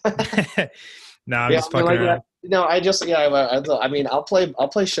 right. No, I'm just fucking around. No, I mean, I'll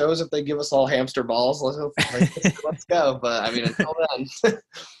play shows if they give us all hamster balls. Let's go. But I mean, until then.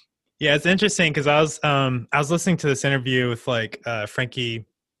 Yeah, it's interesting because I was listening to this interview with like Frankie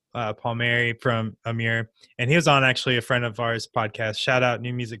Palmieri from Amir, and he was on actually a friend of ours podcast. Shout out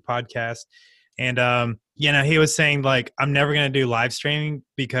New Music Podcast. And he was saying, like, I'm never gonna do live streaming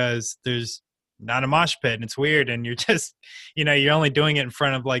because there's not a mosh pit and it's weird, and you're just, you're only doing it in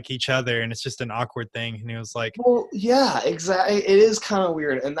front of like each other, and it's just an awkward thing. And he was like, well, yeah, exactly. It is kind of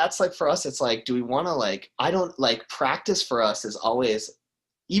weird, and that's like, for us, it's like, do we want to, like, I don't, like, practice for us is always,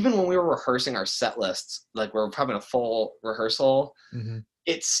 even when we were rehearsing our set lists, like we're having a full rehearsal.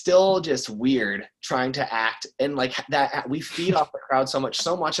 It's still just weird trying to act, and like that we feed off the crowd so much.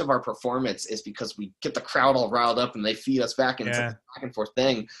 So much of our performance is because we get the crowd all riled up and they feed us back, and it's like a back and forth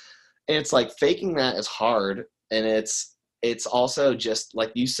thing. And it's like faking that is hard, and it's also just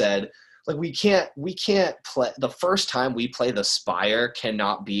like you said, like we can't play the first time we play the Spire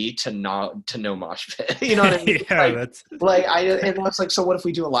cannot be to no mosh pit. You know what I mean? Yeah, and it's like, so what if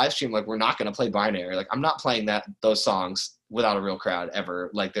we do a live stream? Like, we're not going to play Binary. Like, I'm not playing those songs without a real crowd ever.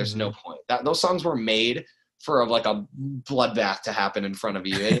 Like, there's no point. Those songs were made for like a bloodbath to happen in front of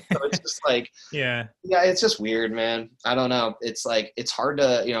you. And so it's just like, yeah, it's just weird, man. I don't know. It's like, it's hard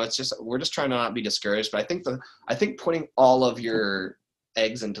to, it's just, we're just trying to not be discouraged. But I think putting all of your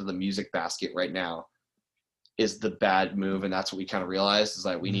eggs into the music basket right now is the bad move, and that's what we kind of realized is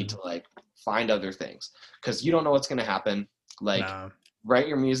like we need to like find other things, because you don't know what's going to happen. Like, write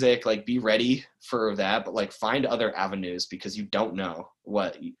your music, like be ready for that, but like find other avenues, because you don't know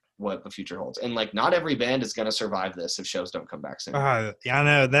what the future holds, and like not every band is going to survive this if shows don't come back soon. Yeah, I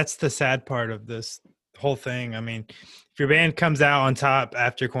know, that's the sad part of this whole thing. I mean, if your band comes out on top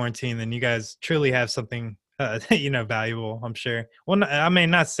after quarantine, then you guys truly have something valuable, I'm sure. Well, I mean,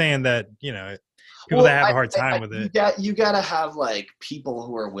 not saying that, people that have a hard time with it. You gotta have like people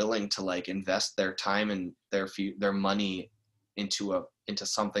who are willing to like invest their time and their money into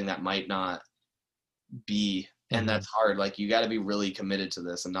something that might not be, and that's hard. Like, you gotta be really committed to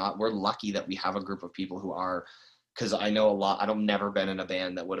this, and we're lucky that we have a group of people who are, because I know a lot. I've never been in a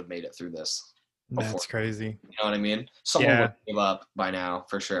band that would have made it through this before. That's crazy. You know what I mean? Someone would give up by now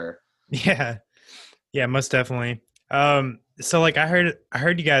for sure. Yeah, most definitely. So like I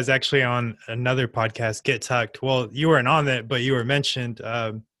heard you guys actually on another podcast, Get Tucked. Well, you weren't on it, but you were mentioned.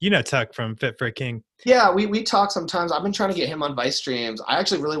 Tuck from Fit for a King. Yeah, we talk sometimes. I've been trying to get him on Vice Streams. I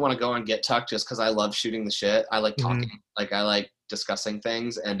actually really want to go on Get Tucked just because I love shooting the shit. I like talking, like I like discussing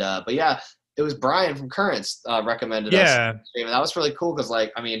things. And but yeah, it was Brian from Currents recommended us. And that was really cool because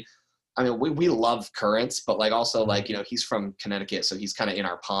like I mean we love Currents, but like also like he's from Connecticut, so he's kind of in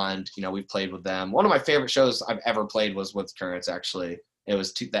our pond. We've played with them. One of my favorite shows I've ever played was with Currents. Actually, it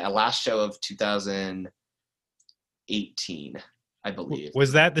was the last show of 2018. I believe.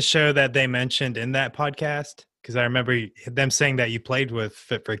 Was that the show that they mentioned in that podcast? Because I remember them saying that you played with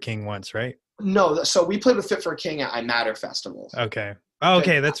Fit for a King once, right? No, so we played with Fit for a King at iMatter Festival. Okay. Oh,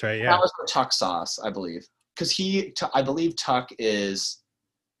 okay, that's right, yeah. That was for Tuck Sauce, I believe. Because I believe Tucker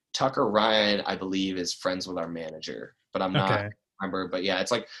Ryan, I believe, is friends with our manager. But I'm not remember. But yeah,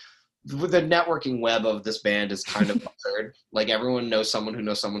 it's like the networking web of this band is kind of absurd. Like everyone knows someone who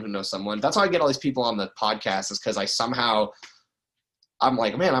knows someone who knows someone. That's how I get all these people on the podcast, is because I'm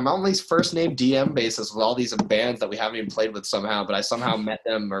like, man, I'm on these first name DM basis with all these bands that we haven't even played with somehow, but I somehow met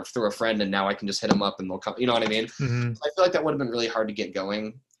them or through a friend, and now I can just hit them up and they'll come. You know what I mean? Mm-hmm. So I feel like that would have been really hard to get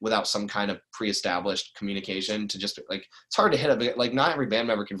going without some kind of pre-established communication to just like, it's hard to hit a, like not every band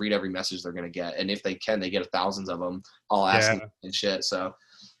member can read every message they're going to get. And if they can, they get thousands of them all asking and shit. So,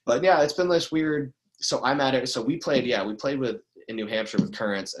 but yeah, it's been this weird. So I Matter. So we played in New Hampshire with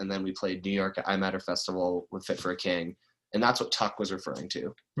Currents, and then we played New York at I Matter Festival with Fit for a King. And that's what Tuck was referring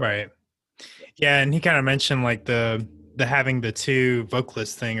to. Right. Yeah. And he kind of mentioned like the having the two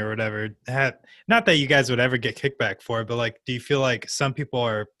vocalists thing or whatever. Not that you guys would ever get kickback for it, but like, do you feel like some people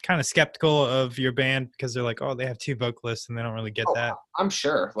are kind of skeptical of your band because they're like, oh, they have two vocalists and they don't really get that? I'm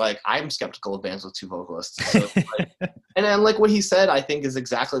sure. Like, I'm skeptical of bands with two vocalists. So, like, and then like what he said, I think is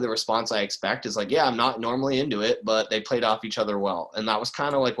exactly the response I expect is like, yeah, I'm not normally into it, but they played off each other well. And that was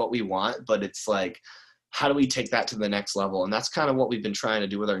kind of like what we want, but it's like, how do we take that to the next level? And that's kind of what we've been trying to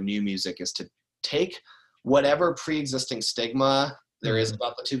do with our new music, is to take whatever pre-existing stigma there is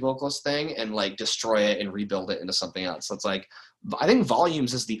about the two vocalist thing and like destroy it and rebuild it into something else. So it's like, I think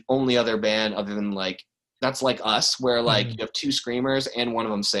Volumes is the only other band other than like, that's like us, where like you have two screamers and one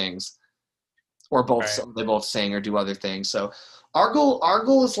of them sings, or both, they both sing or do other things. So our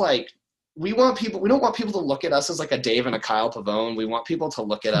goal is like, we don't want people to look at us as like a Dave and a Kyle Pavone. We want people to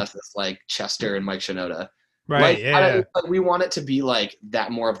look at us as like Chester and Mike Shinoda. Right. Like, we want it to be like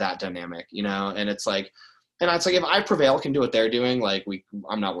that, more of that dynamic, you know? And it's like, if I Prevail can do what they're doing, like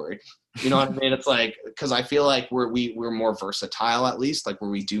I'm not worried. You know what I mean? It's like, cause I feel like we're more versatile, at least like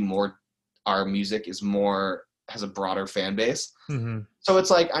where we do more, our music has a broader fan base. So it's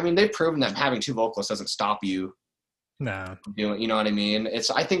like, I mean, they've proven that having two vocalists doesn't stop you. No. Doing, you know what I mean?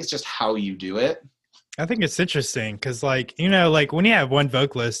 I think it's just how you do it. I think it's interesting because, like, you know, like when you have one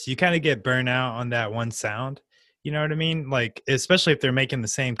vocalist, you kind of get burnt out on that one sound. You know what I mean? Like, especially if they're making the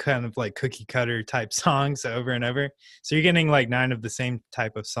same kind of like cookie cutter type songs over and over. So you're getting like 9 of the same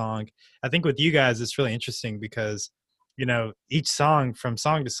type of song. I think with you guys, it's really interesting because, you know, each song from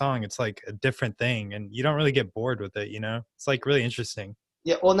song to song, it's like a different thing and you don't really get bored with it. You know, it's like really interesting.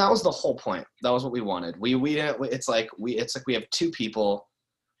 Yeah. Well, and that was the whole point. That was what we wanted. It's like we have two people,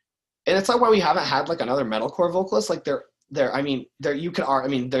 and it's like why we haven't had like another metalcore vocalist. Like anyone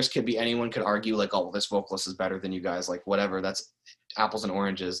could argue like, oh, well, this vocalist is better than you guys, like whatever. That's apples and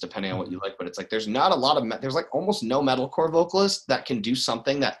oranges depending on what you like. But it's like there's not a lot of there's like almost no metalcore vocalists that can do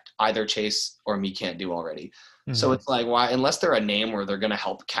something that either Chase or me can't do already. So it's like, why, unless they're a name where they're gonna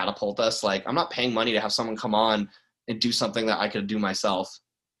help catapult us, like I'm not paying money to have someone come on and do something that I could do myself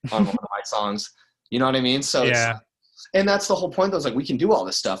on one of my songs. You know what I mean? So yeah. And that's the whole point though, is like we can do all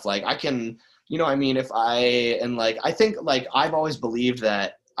this stuff. Like I can, you know, I mean, I think like I've always believed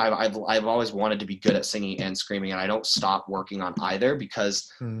that I've always wanted to be good at singing and screaming, and I don't stop working on either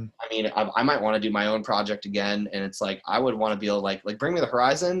because I mean, I might want to do my own project again, and it's like I would want to be able to like Bring Me the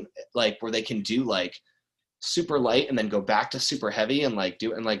Horizon, like where they can do like super light and then go back to super heavy and like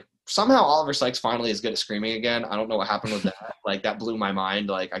do, and like somehow Oliver Sykes finally is good at screaming again. I don't know what happened with that. Like that blew my mind.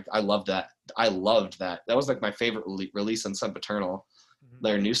 Like I loved that. I loved that. That was like my favorite release on Sempiternal,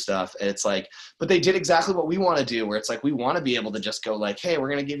 their new stuff. And it's like, but they did exactly what we want to do, where it's like we want to be able to just go like, hey, we're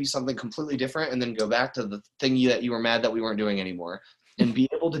going to give you something completely different and then go back to the thing that you were mad that we weren't doing anymore, and be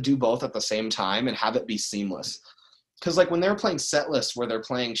able to do both at the same time and have it be seamless. Because like when they're playing set lists where they're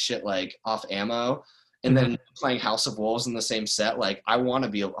playing shit like Off Ammo and then playing House of Wolves in the same set, like I want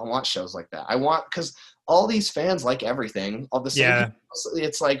shows like that. Because all these fans like everything, all the same people,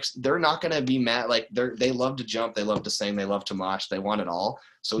 it's like they're not going to be mad. Like they love to jump, they love to sing, they love to mosh, they want it all.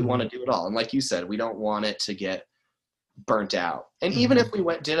 So we want to do it all. And like you said, we don't want it to get burnt out. And even if we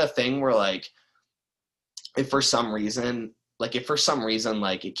did a thing where like, if for some reason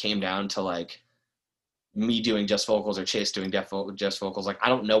like it came down to like me doing just vocals or Chase doing just vocals, like I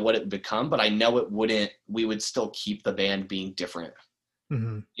don't know what it would become, but I know we would still keep the band being different.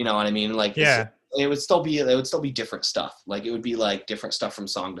 You know what I mean? Like, it would still be different stuff. Like it would be like different stuff from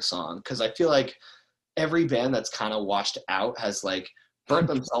song to song. Cause I feel like every band that's kind of washed out has like burnt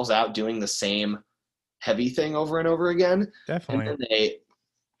themselves out doing the same heavy thing over and over again. Definitely. And then they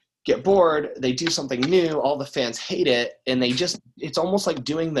get bored, they do something new, all the fans hate it, and it's almost like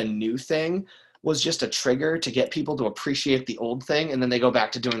doing the new thing was just a trigger to get people to appreciate the old thing, and then they go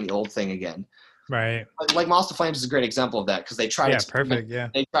back to doing the old thing again. Right. Like Moss to Flames is a great example of that, because they tried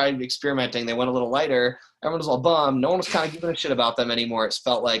they tried experimenting, they went a little lighter, everyone was all bummed, no one was kind of giving a shit about them anymore, it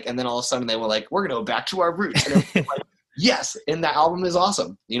felt like, and then all of a sudden they were like, we're going to go back to our roots. And it was like, yes, and that album is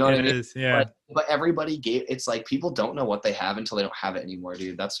awesome. You know what I mean? It is, yeah. But everybody it's like people don't know what they have until they don't have it anymore,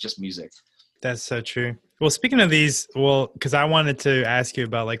 dude. That's just music. That's so true. Well, speaking of these, because I wanted to ask you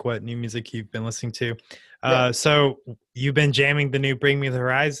about like what new music you've been listening to. So you've been jamming the new Bring Me the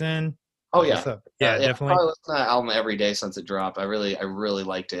Horizon. Oh yeah, What's up? Yeah, yeah. I definitely. probably listened to that album every day since it dropped. I really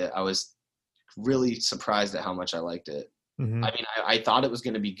liked it. I was really surprised at how much I liked it. Hmm. I mean, I thought it was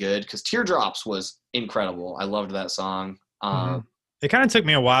going to be good because Teardrops was incredible. I loved that song. Hmm. It kind of took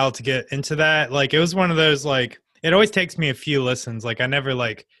me a while to get into that. Like, it was one of those, like, it always takes me a few listens. Like, I never,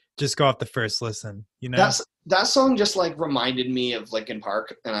 like, just go off the first listen, you know? That song just like reminded me of Linkin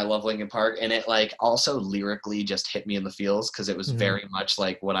Park, and I love Linkin Park, and it like also lyrically just hit me in the feels because it was Hmm. very much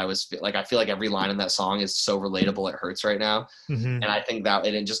like what I was like. I feel like every line in that song is so relatable, it hurts right now. Hmm. And I think that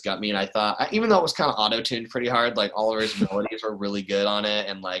it just got me. And I thought, even though it was kind of auto tuned pretty hard, like all of his melodies were really good on it,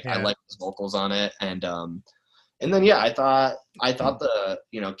 and like I Yeah. liked his vocals on it. And then yeah, I thought the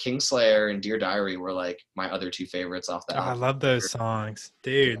Kingslayer and Dear Diary were like my other two favorites off the Oh, I album. love those songs,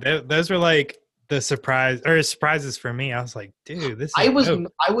 dude. Those were like the surprises for me. I was like, dude, this is I was dope.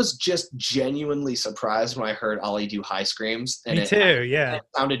 I was just genuinely surprised when I heard Ollie do high screams, and Me it too. Yeah.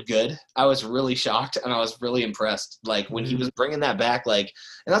 sounded good. I was really shocked, and I was really impressed. Like when he Mhm. was bringing that back, like,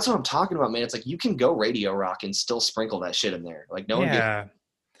 and that's what I'm talking about, man. It's like you can go radio rock and still sprinkle that shit in there. Like no one gives. Yeah.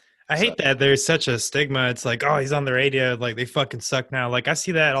 I So hate that there's such a stigma. It's like, oh, he's on the radio. Like, they fucking suck now. Like, I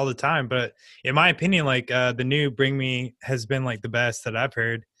see that all the time. But in my opinion, like, the new Bring Me has been like the best that I've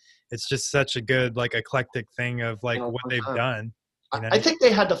heard. It's just such a good, like, eclectic thing of like what one they've time. done, you I know? think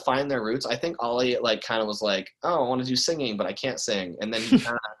they had to find their roots. I think Ollie like kind of was like, oh, I want to do singing, but I can't sing, and then he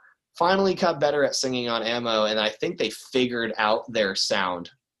kind of finally got better at singing on Ammo, and I think they figured out their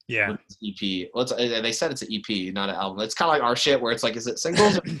sound Yeah. with this EP. Well, they said it's an EP, not an album. It's kind of like our shit where it's like, is it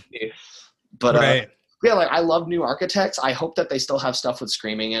singles or EP? But Right. yeah, like I love New Architects. I hope that they still have stuff with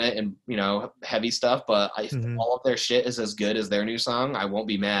screaming in it and heavy stuff. But if Hmm. all of their shit is as good as their new song, I won't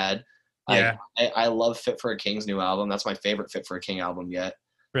be mad. Yeah. I love Fit for a King's new album. That's my favorite Fit for a King album yet.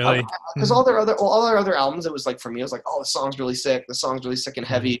 Really. Because all their other albums, it was like for me, it was like, oh, the song's really sick. The song's really sick and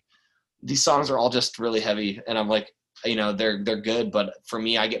heavy. These songs are all just really heavy, and I'm like, they're good. But for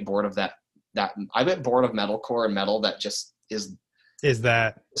me, I get bored of that. I get bored of metalcore and metal that just is Is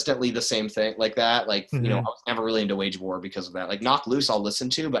that. consistently the same thing like that. Like, I Mhm. was never really into Wage War because of that. Like Knock Loose, I'll listen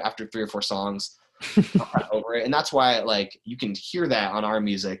to, but after 3 or 4 songs, I'm kind of over it. And that's why, like, you can hear that on our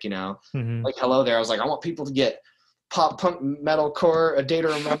music, Mhm. like Hello There. I was like, I want people to get pop punk metalcore, A Day to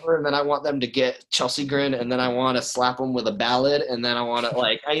Remember, and then I want them to get Chelsea Grin, and then I want to slap them with a ballad, and then I want to,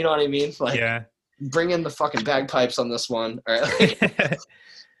 like, you know what I mean? Like, Yeah. bring in the fucking bagpipes on this one. All right?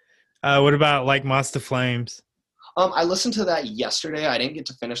 What about like Moss to Flames? I listened to that yesterday. I didn't get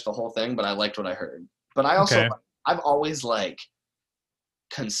to finish the whole thing, but I liked what I heard. But I also, Okay. I've always like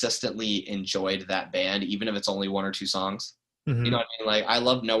consistently enjoyed that band, even if it's only 1 or 2 songs. Mhm. You know what I mean? Like I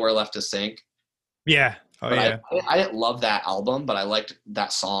love Nowhere Left to Sink, Yeah. Oh but yeah. I didn't love that album, but I liked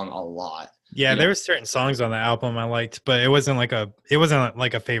that song a lot. Yeah, You know? there were certain songs on the album I liked, but it wasn't like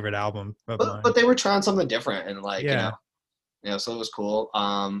a favorite album of mine. But they were trying something different, and like Yeah. so it was cool.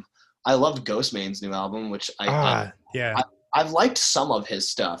 I loved Ghostmane's new album, which Yeah. I've liked some of his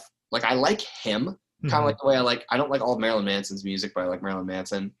stuff. Like I like him, kind of Mhm. like the way I don't like all of Marilyn Manson's music, but I like Marilyn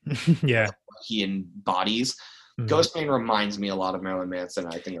Manson. Yeah. He embodies. Mhm. Ghostman reminds me a lot of Marilyn Manson.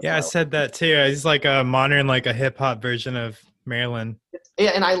 I think. Yeah, I said that too. He's like a modern, like a hip hop version of Marilyn.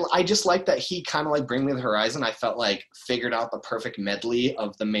 Yeah, and I just like that he kind of like Bring Me the Horizon. I felt like figured out the perfect medley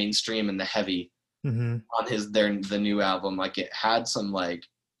of the mainstream and the heavy Hmm. on the new album. Like it had some like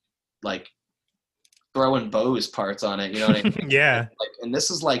throwing bows parts on it. You know what I mean? Yeah. And this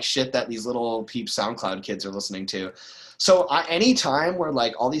is like shit that these little peep SoundCloud kids are listening to. So any time where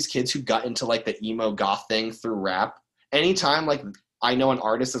like all these kids who got into like the emo goth thing through rap, anytime like I know an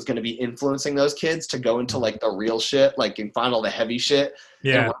artist is going to be influencing those kids to go into like the real shit, like and find all the heavy shit,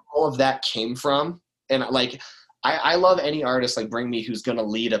 and Yeah. where all of that came from. And like I love any artist like Bring Me who's going to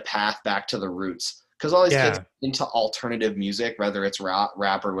lead a path back to the roots, because all these kids Yeah. are into alternative music, whether it's rap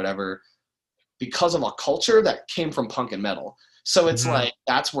or whatever, because of a culture that came from punk and metal. So it's Mhm. like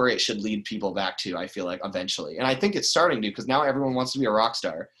that's where it should lead people back to, I feel like, eventually. And I think it's starting to, because now everyone wants to be a rock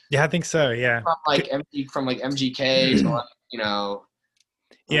star. Yeah, I think so. Yeah. From MGK to like,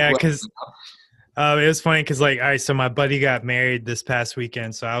 Yeah, whoever, because it was funny because like, all right, so my buddy got married this past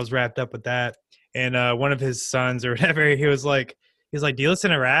weekend, so I was wrapped up with that. And one of his sons or whatever, he was like, do you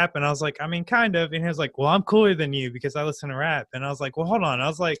listen to rap? And I was like, I mean, kind of. And he was like, well, I'm cooler than you because I listen to rap. And I was like, well, hold on. I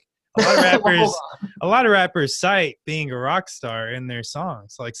was like, a lot of rappers cite being a rock star in their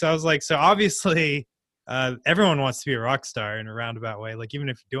songs. Like, so I was like, so obviously everyone wants to be a rock star in a roundabout way, like even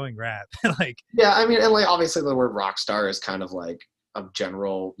if you're doing rap. Like, Yeah, I mean, and like obviously the word rock star is kind of like a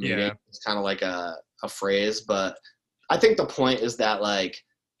general meaning. Yeah. It's kind of like a phrase, but I think the point is that like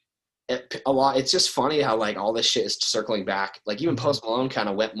a lot. It's just funny how like all this shit is circling back. Like even Mhm. Post Malone kind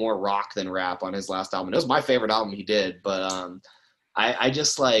of went more rock than rap on his last album. It was my favorite album he did, but I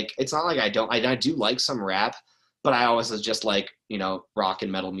just like, it's not like I do like some rap, but I always was just like, rock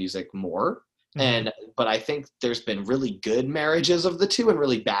and metal music more. Mhm. But I think there's been really good marriages of the two and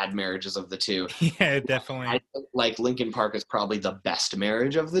really bad marriages of the two. Yeah, I definitely. think like Linkin Park is probably the best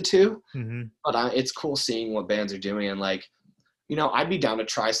marriage of the two, Mhm. but it's cool seeing what bands are doing. And like, I'd be down to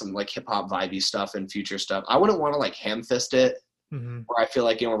try some like hip hop vibey stuff and future stuff. I wouldn't want to like ham fist it, Mhm. where I feel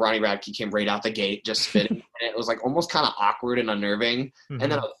like, Ronnie Radke came right out the gate just spitting. And it was like almost kind of awkward and unnerving. And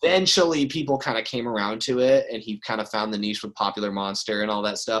then Mhm. eventually people kind of came around to it, and he kind of found the niche with Popular Monster and all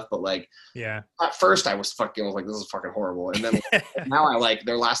that stuff. But like Yeah. at first I was like, this is fucking horrible. And then now I like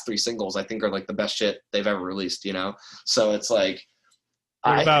their last 3 singles, I think are like the best shit they've ever released, So it's like,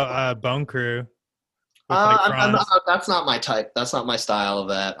 What I, about Bone Crew with like I'm not, Franz? that's not my type. That's not my style of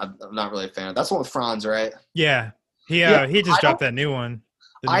that. I'm not really a fan. That's one with Franz, right? Yeah. Yeah, He just I dropped don't that new one,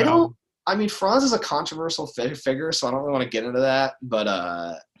 the new I don't. album. I mean, Franz is a controversial figure, so I don't really want to get into that. But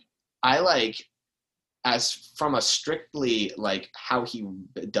I like, as from a strictly like how he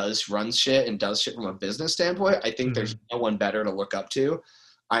runs shit and does shit from a business standpoint, I think there's Mhm. no one better to look up to.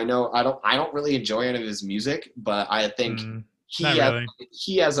 I know I don't really enjoy any of his music, but I think Mm. Not he as really.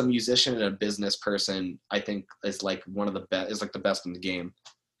 he as a musician and a business person, I think is like one of the best, is like the best in the game.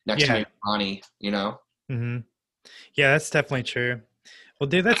 Next to Yeah. maybe Ronnie, Mhm. Yeah, that's definitely true. Well,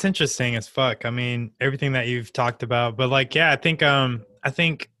 dude, that's interesting as fuck. I mean, everything that you've talked about, but like, yeah, I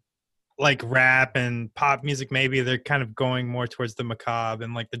think like rap and pop music, maybe they're kind of going more towards the macabre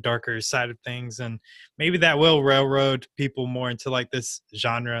and like the darker side of things, and maybe that will railroad people more into like this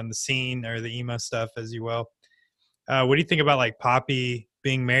genre and the scene or the emo stuff, as you will. What do you think about like Poppy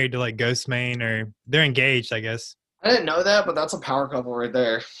being married to like Ghostmane, or they're engaged, I guess? I didn't know that, but that's a power couple right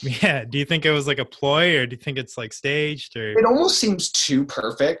there. Yeah. Do you think it was like a ploy, or do you think it's like staged, or It almost seems too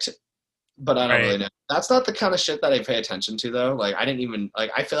perfect, but I don't right? really know. That's not the kind of shit that I pay attention to, though. Like, I didn't even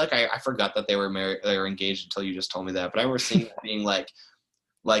like. I feel like I forgot that they were married, they were engaged until you just told me that. But I remember seeing it being like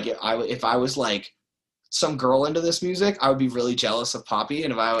if I was like some girl into this music, I would be really jealous of Poppy,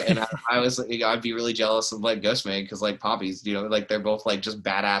 and if I was, I'd be really jealous of like Ghostman, because like Poppy's, like they're both like just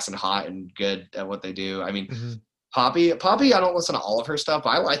badass and hot and good at what they do. I mean, Hmm. Poppy, I don't listen to all of her stuff, but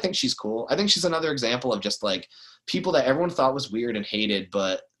I think she's cool. I think she's another example of just like people that everyone thought was weird and hated,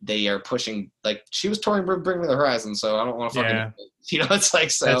 but they are pushing. Like she was touring Bring Me the Horizon, so I don't want to fucking, Yeah, it's like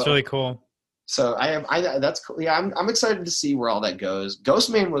that's so. really cool. So that's cool. Yeah, I'm excited to see where all that goes.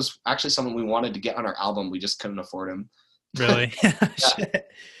 Ghostman was actually someone we wanted to get on our album. We just couldn't afford him. Really? Yeah. Shit.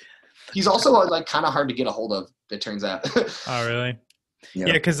 He's also like kind of hard to get a hold of, it turns out. Oh, really? Yeah,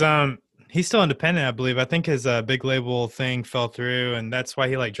 Yeah. because he's still independent, I believe. I think his big label thing fell through, and that's why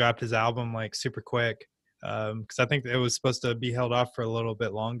he like dropped his album like super quick. Because I think it was supposed to be held off for a little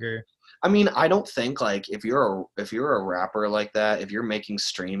bit longer. I mean, I don't think like if you're a rapper like that, if you're making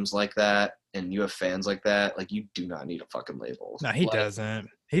streams like that and you have fans like that, like you do not need a fucking label. No, he Like, doesn't.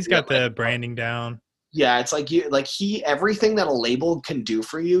 He's yeah, got the branding down. yeah, it's like everything that a label can do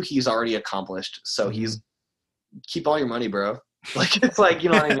for you, he's already accomplished. So Hmm. he's keep all your money, bro. Like it's like, you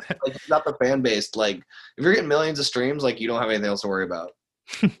know what I mean? Like you got the fan base. Like if you're getting millions of streams, like you don't have anything else to worry about.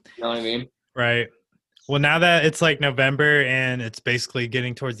 You know what I mean? Right. Well, now that it's like November and it's basically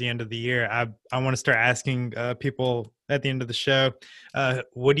getting towards the end of the year, I want to start asking people at the end of the show,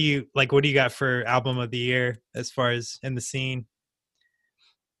 what do you like? What do you got for album of the year as far as in the scene?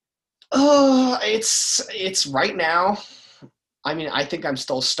 Oh, it's right now. I mean, I think I'm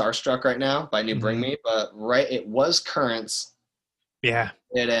still starstruck right now by New Bring Hmm. Me, but it was Currents. Yeah,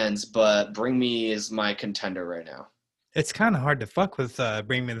 It ends, but Bring Me is my contender right now. it's kind of hard to fuck with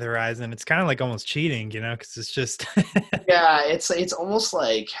Bring Me the Horizon. It's kind of like almost cheating, because it's just Yeah, it's almost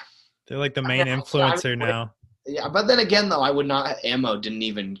like, they're like the main influencer now. yeah, but then again though, I would not, Ammo didn't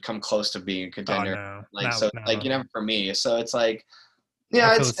even come close to being a Oh contender. no, Like no, so like, no. for me. So it's like, I yeah,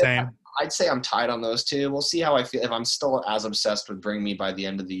 feel the same. I'd say I'm tied on those two. We'll see how I feel if I'm still as obsessed with Bring Me by the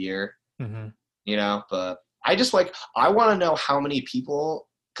end of the year, Hmm. but I just like, I want to know how many people,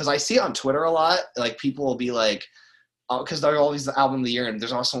 because I see it on Twitter a lot, like people will be like, because there are always the album of the year, and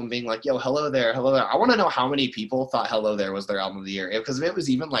there's also someone being like, yo, hello there, hello there. I want to know how many people thought Hello There was their album of the year, because if it was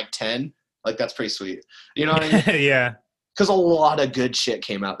even like 10, like that's pretty sweet. You know what I mean? Yeah. Because a lot of good shit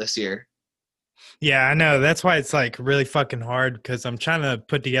came out this year. Yeah, I know. That's why it's like really fucking hard, because I'm trying to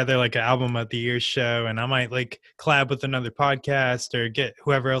put together like an album of the year show, and I might like collab with another podcast or get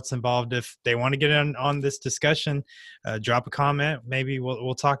whoever else involved if they want to get on this discussion. Drop a comment, maybe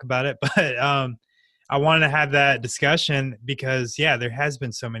we'll talk about it. But I wanted to have that discussion because yeah, there has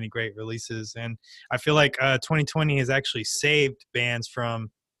been so many great releases, and I feel like 2020 has actually saved bands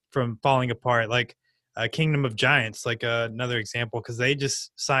from falling apart. Like Kingdom of Giants, like another example, because they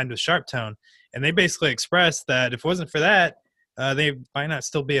just signed with Sharptone, and they basically expressed that if it wasn't for that, they might not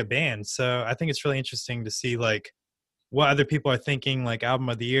still be a band. So I think it's really interesting to see like what other people are thinking like album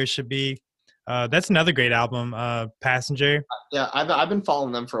of the year should be. That's another great album, Passenger. Yeah, I've been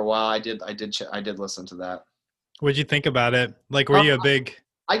following them for a while. I did listen to that. What'd you think about it? Like, were you a big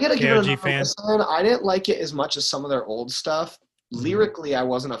I gotta give it KOG another fan? listen. I didn't like it as much as some of their old stuff. Mhm, Lyrically, I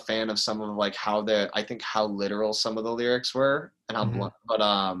wasn't a fan of some of like I think how literal some of the lyrics were and how mhm. blunt. But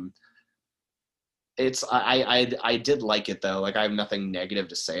it's I did like it though. Like I have nothing negative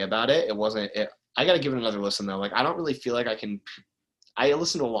to say about it. It wasn't. I gotta give it another listen though. Like I don't really feel like I can. I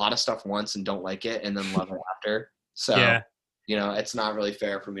listen to a lot of stuff once and don't like it, and then love it after. So Yeah. it's not really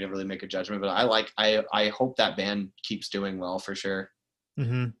fair for me to really make a judgment. But I hope that band keeps doing well for sure.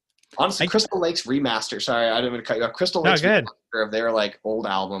 Mhm. Honestly, I Crystal Lake's remaster. Sorry, I didn't mean to cut you off. Crystal No, Lake's good. remaster of their like old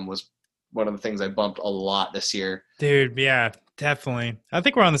album was one of the things I bumped a lot this year. Dude, yeah, definitely. I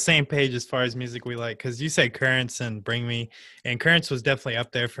think we're on the same page as far as music we like because you said Currents and Bring Me, and Currents was definitely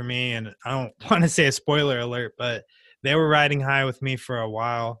up there for me. And I don't want to say a spoiler alert, but they were riding high with me for a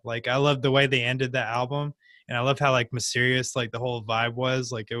while. Like, I love the way they ended that album, and I love how like mysterious like the whole vibe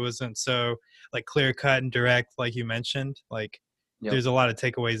was. Like, it wasn't so like clear cut and direct like you mentioned. Like, Yep. there's a lot of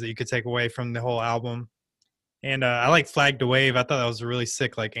takeaways that you could take away from the whole album. And I like Flag to Wave. I thought that was a really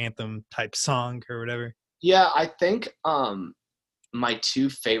sick like anthem type song or whatever. Yeah, I think my two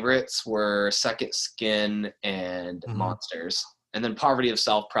favorites were Second Skin and Mhm. Monsters, and then Poverty of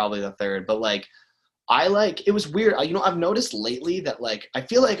Self probably the third. But like I like it was weird. I've noticed lately that like I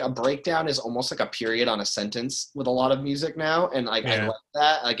feel like a breakdown is almost like a period on a sentence with a lot of music now, and like I Yeah. like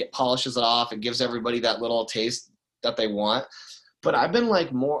that. Like it polishes it off. It gives everybody that little taste that they want. But I've been like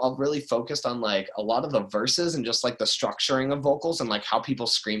really focused on like a lot of the verses and just like the structuring of vocals and like how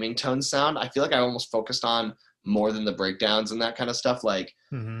people's screaming tones sound. I feel like I almost focused on more than the breakdowns and that kind of stuff.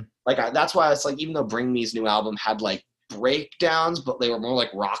 Mhm. That's why it's like even though Bring Me's new album had like breakdowns, but they were more like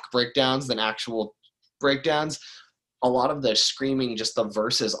rock breakdowns than actual breakdowns. A lot of the screaming, just the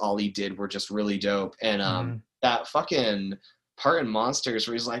verses, all he did were just really dope. And Mhm. that fucking part in Monsters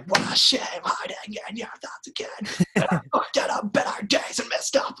where he's like, "What a shame, hide again, yeah, that's again. But I fucked it up, better days and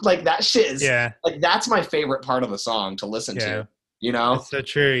messed up." Like that shit is Yeah. like that's my favorite part of the song to listen to. Yeah. You know? That's so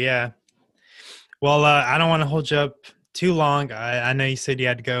true. Yeah. Well, I don't want to hold you up too long. I know you said you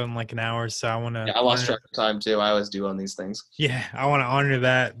had to go in like an hour, so I want to Yeah, I lost honor. track of time too. I always do on these things. Yeah, I want to honor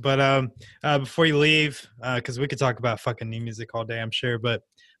that. But before you leave, because we could talk about fucking new music all day, I'm sure. But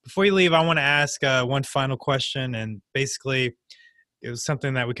before you leave, I want to ask one final question, and basically, it was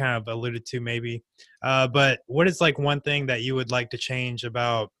something that we kind of alluded to, maybe. But what is like one thing that you would like to change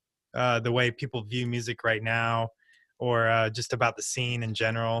about the way people view music right now, or just about the scene in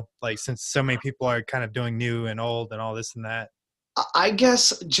general? Like, since so many people are kind of doing new and old and all this and that. I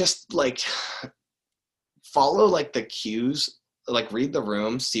guess just like follow like the cues, like read the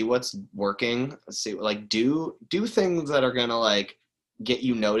room, see what's working, see like do things that are gonna like get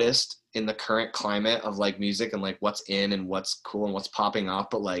you noticed in the current climate of like music and like what's in and what's cool and what's popping off.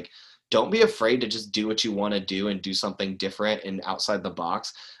 But like don't be afraid to just do what you want to do and do something different and outside the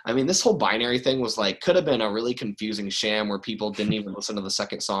box. I mean, this whole binary thing was like could have been a really confusing sham where people didn't even listen to the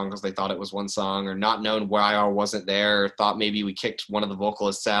second song because they thought it was one song or not known why I wasn't there or thought maybe we kicked one of the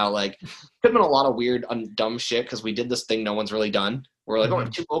vocalists out. Like could have been a lot of weird dumb shit because we did this thing no one's really done. We're like, oh, we Hmm.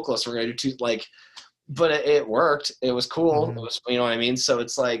 have two vocalists, we're gonna do two like, but it worked. It was cool. It Hmm. was, you know what I mean? So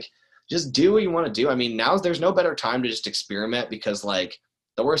it's like just do what you want to do. I mean, now there's no better time to just experiment because like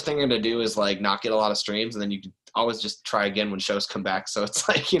the worst thing you're gonna do is like not get a lot of streams and then you can always just try again when shows come back. So it's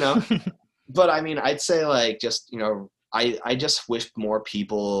like, but I mean, I'd say like just, I just wish more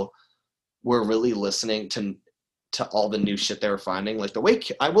people were really listening to all the new shit they were finding. Like the way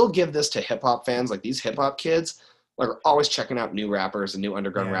I will give this to hip hop fans, like these hip hop kids like are always checking out new rappers and new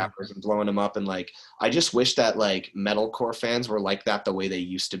underground Yeah. rappers and blowing them up. And like, I just wish that like metalcore fans were like that the way they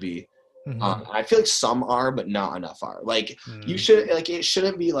used to be. Hmm. I feel like some are, but not enough are. Like you Hmm. should like it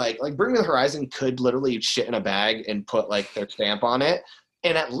shouldn't be like Bring Me the Horizon could literally shit in a bag and put like their stamp on it,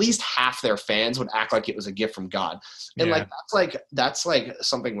 and at least half their fans would act like it was a gift from God. And Yeah. like that's like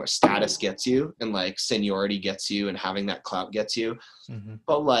something where status gets you and like seniority gets you and having that clout gets you. Hmm.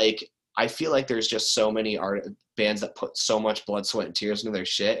 But like I feel like there's just so many bands that put so much blood, sweat, and tears into their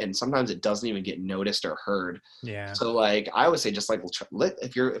shit, and sometimes it doesn't even get noticed or heard. Yeah. So like I would say, just like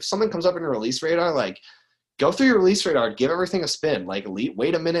if something comes up in your release radar, like go through your release radar, give everything a spin. Like,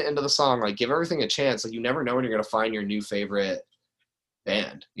 wait a minute into the song, like, give everything a chance. Like, you never know when you're gonna find your new favorite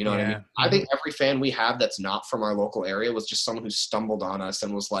band. You know what I mean? I think every fan we have that's not from our local area was just someone who stumbled on us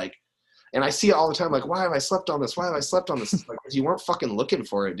and was like, and I see it all the time, like, why have I slept on this? Why have I slept on this? Like, because you weren't fucking looking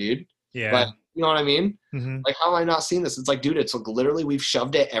for it, dude. Yeah. But you know what I mean? Like, how have I not seen this? It's like, dude, it's like literally we've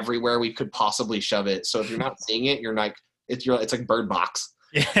shoved it everywhere we could possibly shove it. So if you're not seeing it, you're like, it's like Bird Box.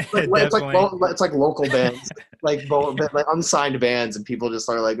 Yeah, it's like local bands, like unsigned bands, and people just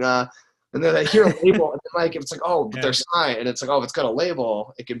are like, nah. And then they hear a label, and then like it's like, oh, but they're signed, and it's like, oh, if it's got a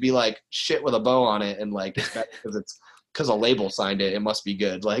label, it could be like shit with a bow on it, and like it's because a label signed it, it must be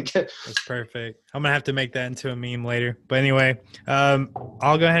good. Like, that's perfect. I'm gonna have to make that into a meme later. But anyway,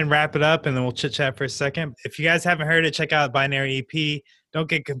 I'll go ahead and wrap it up, and then we'll chit chat for a second. If you guys haven't heard it, check out Binary EP. Don't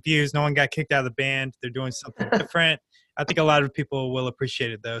get confused. No one got kicked out of the band. They're doing something different. I think a lot of people will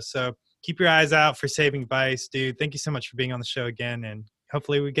appreciate it though. So keep your eyes out for Saving Vice, dude. Thank you so much for being on the show again, and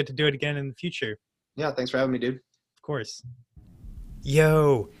hopefully we get to do it again in the future. Yeah, thanks for having me, dude. Of course.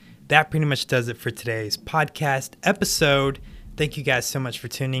 Yo, that pretty much does it for today's podcast episode. Thank you guys so much for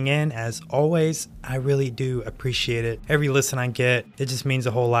tuning in. As always, I really do appreciate it. Every listen I get, it just means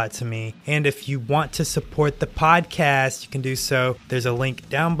a whole lot to me. And if you want to support the podcast, you can do so. There's a link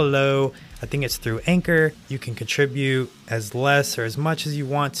down below. I think it's through Anchor. You can contribute as less or as much as you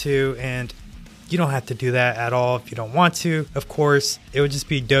want to, and you don't have to do that at all if you don't want to. Of course, it would just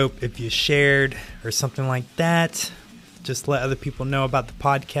be dope if you shared or something like that. Just let other people know about the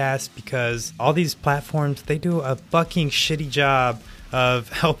podcast, because all these platforms, they do a fucking shitty job of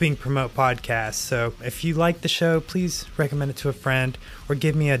helping promote podcasts. So if you like the show, please recommend it to a friend or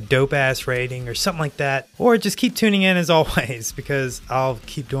give me a dope ass rating or something like that. Or just keep tuning in as always, because I'll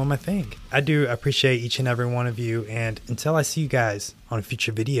keep doing my thing. I do appreciate each and every one of you. And until I see you guys on a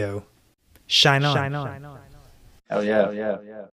future video, shine on. Hell yeah.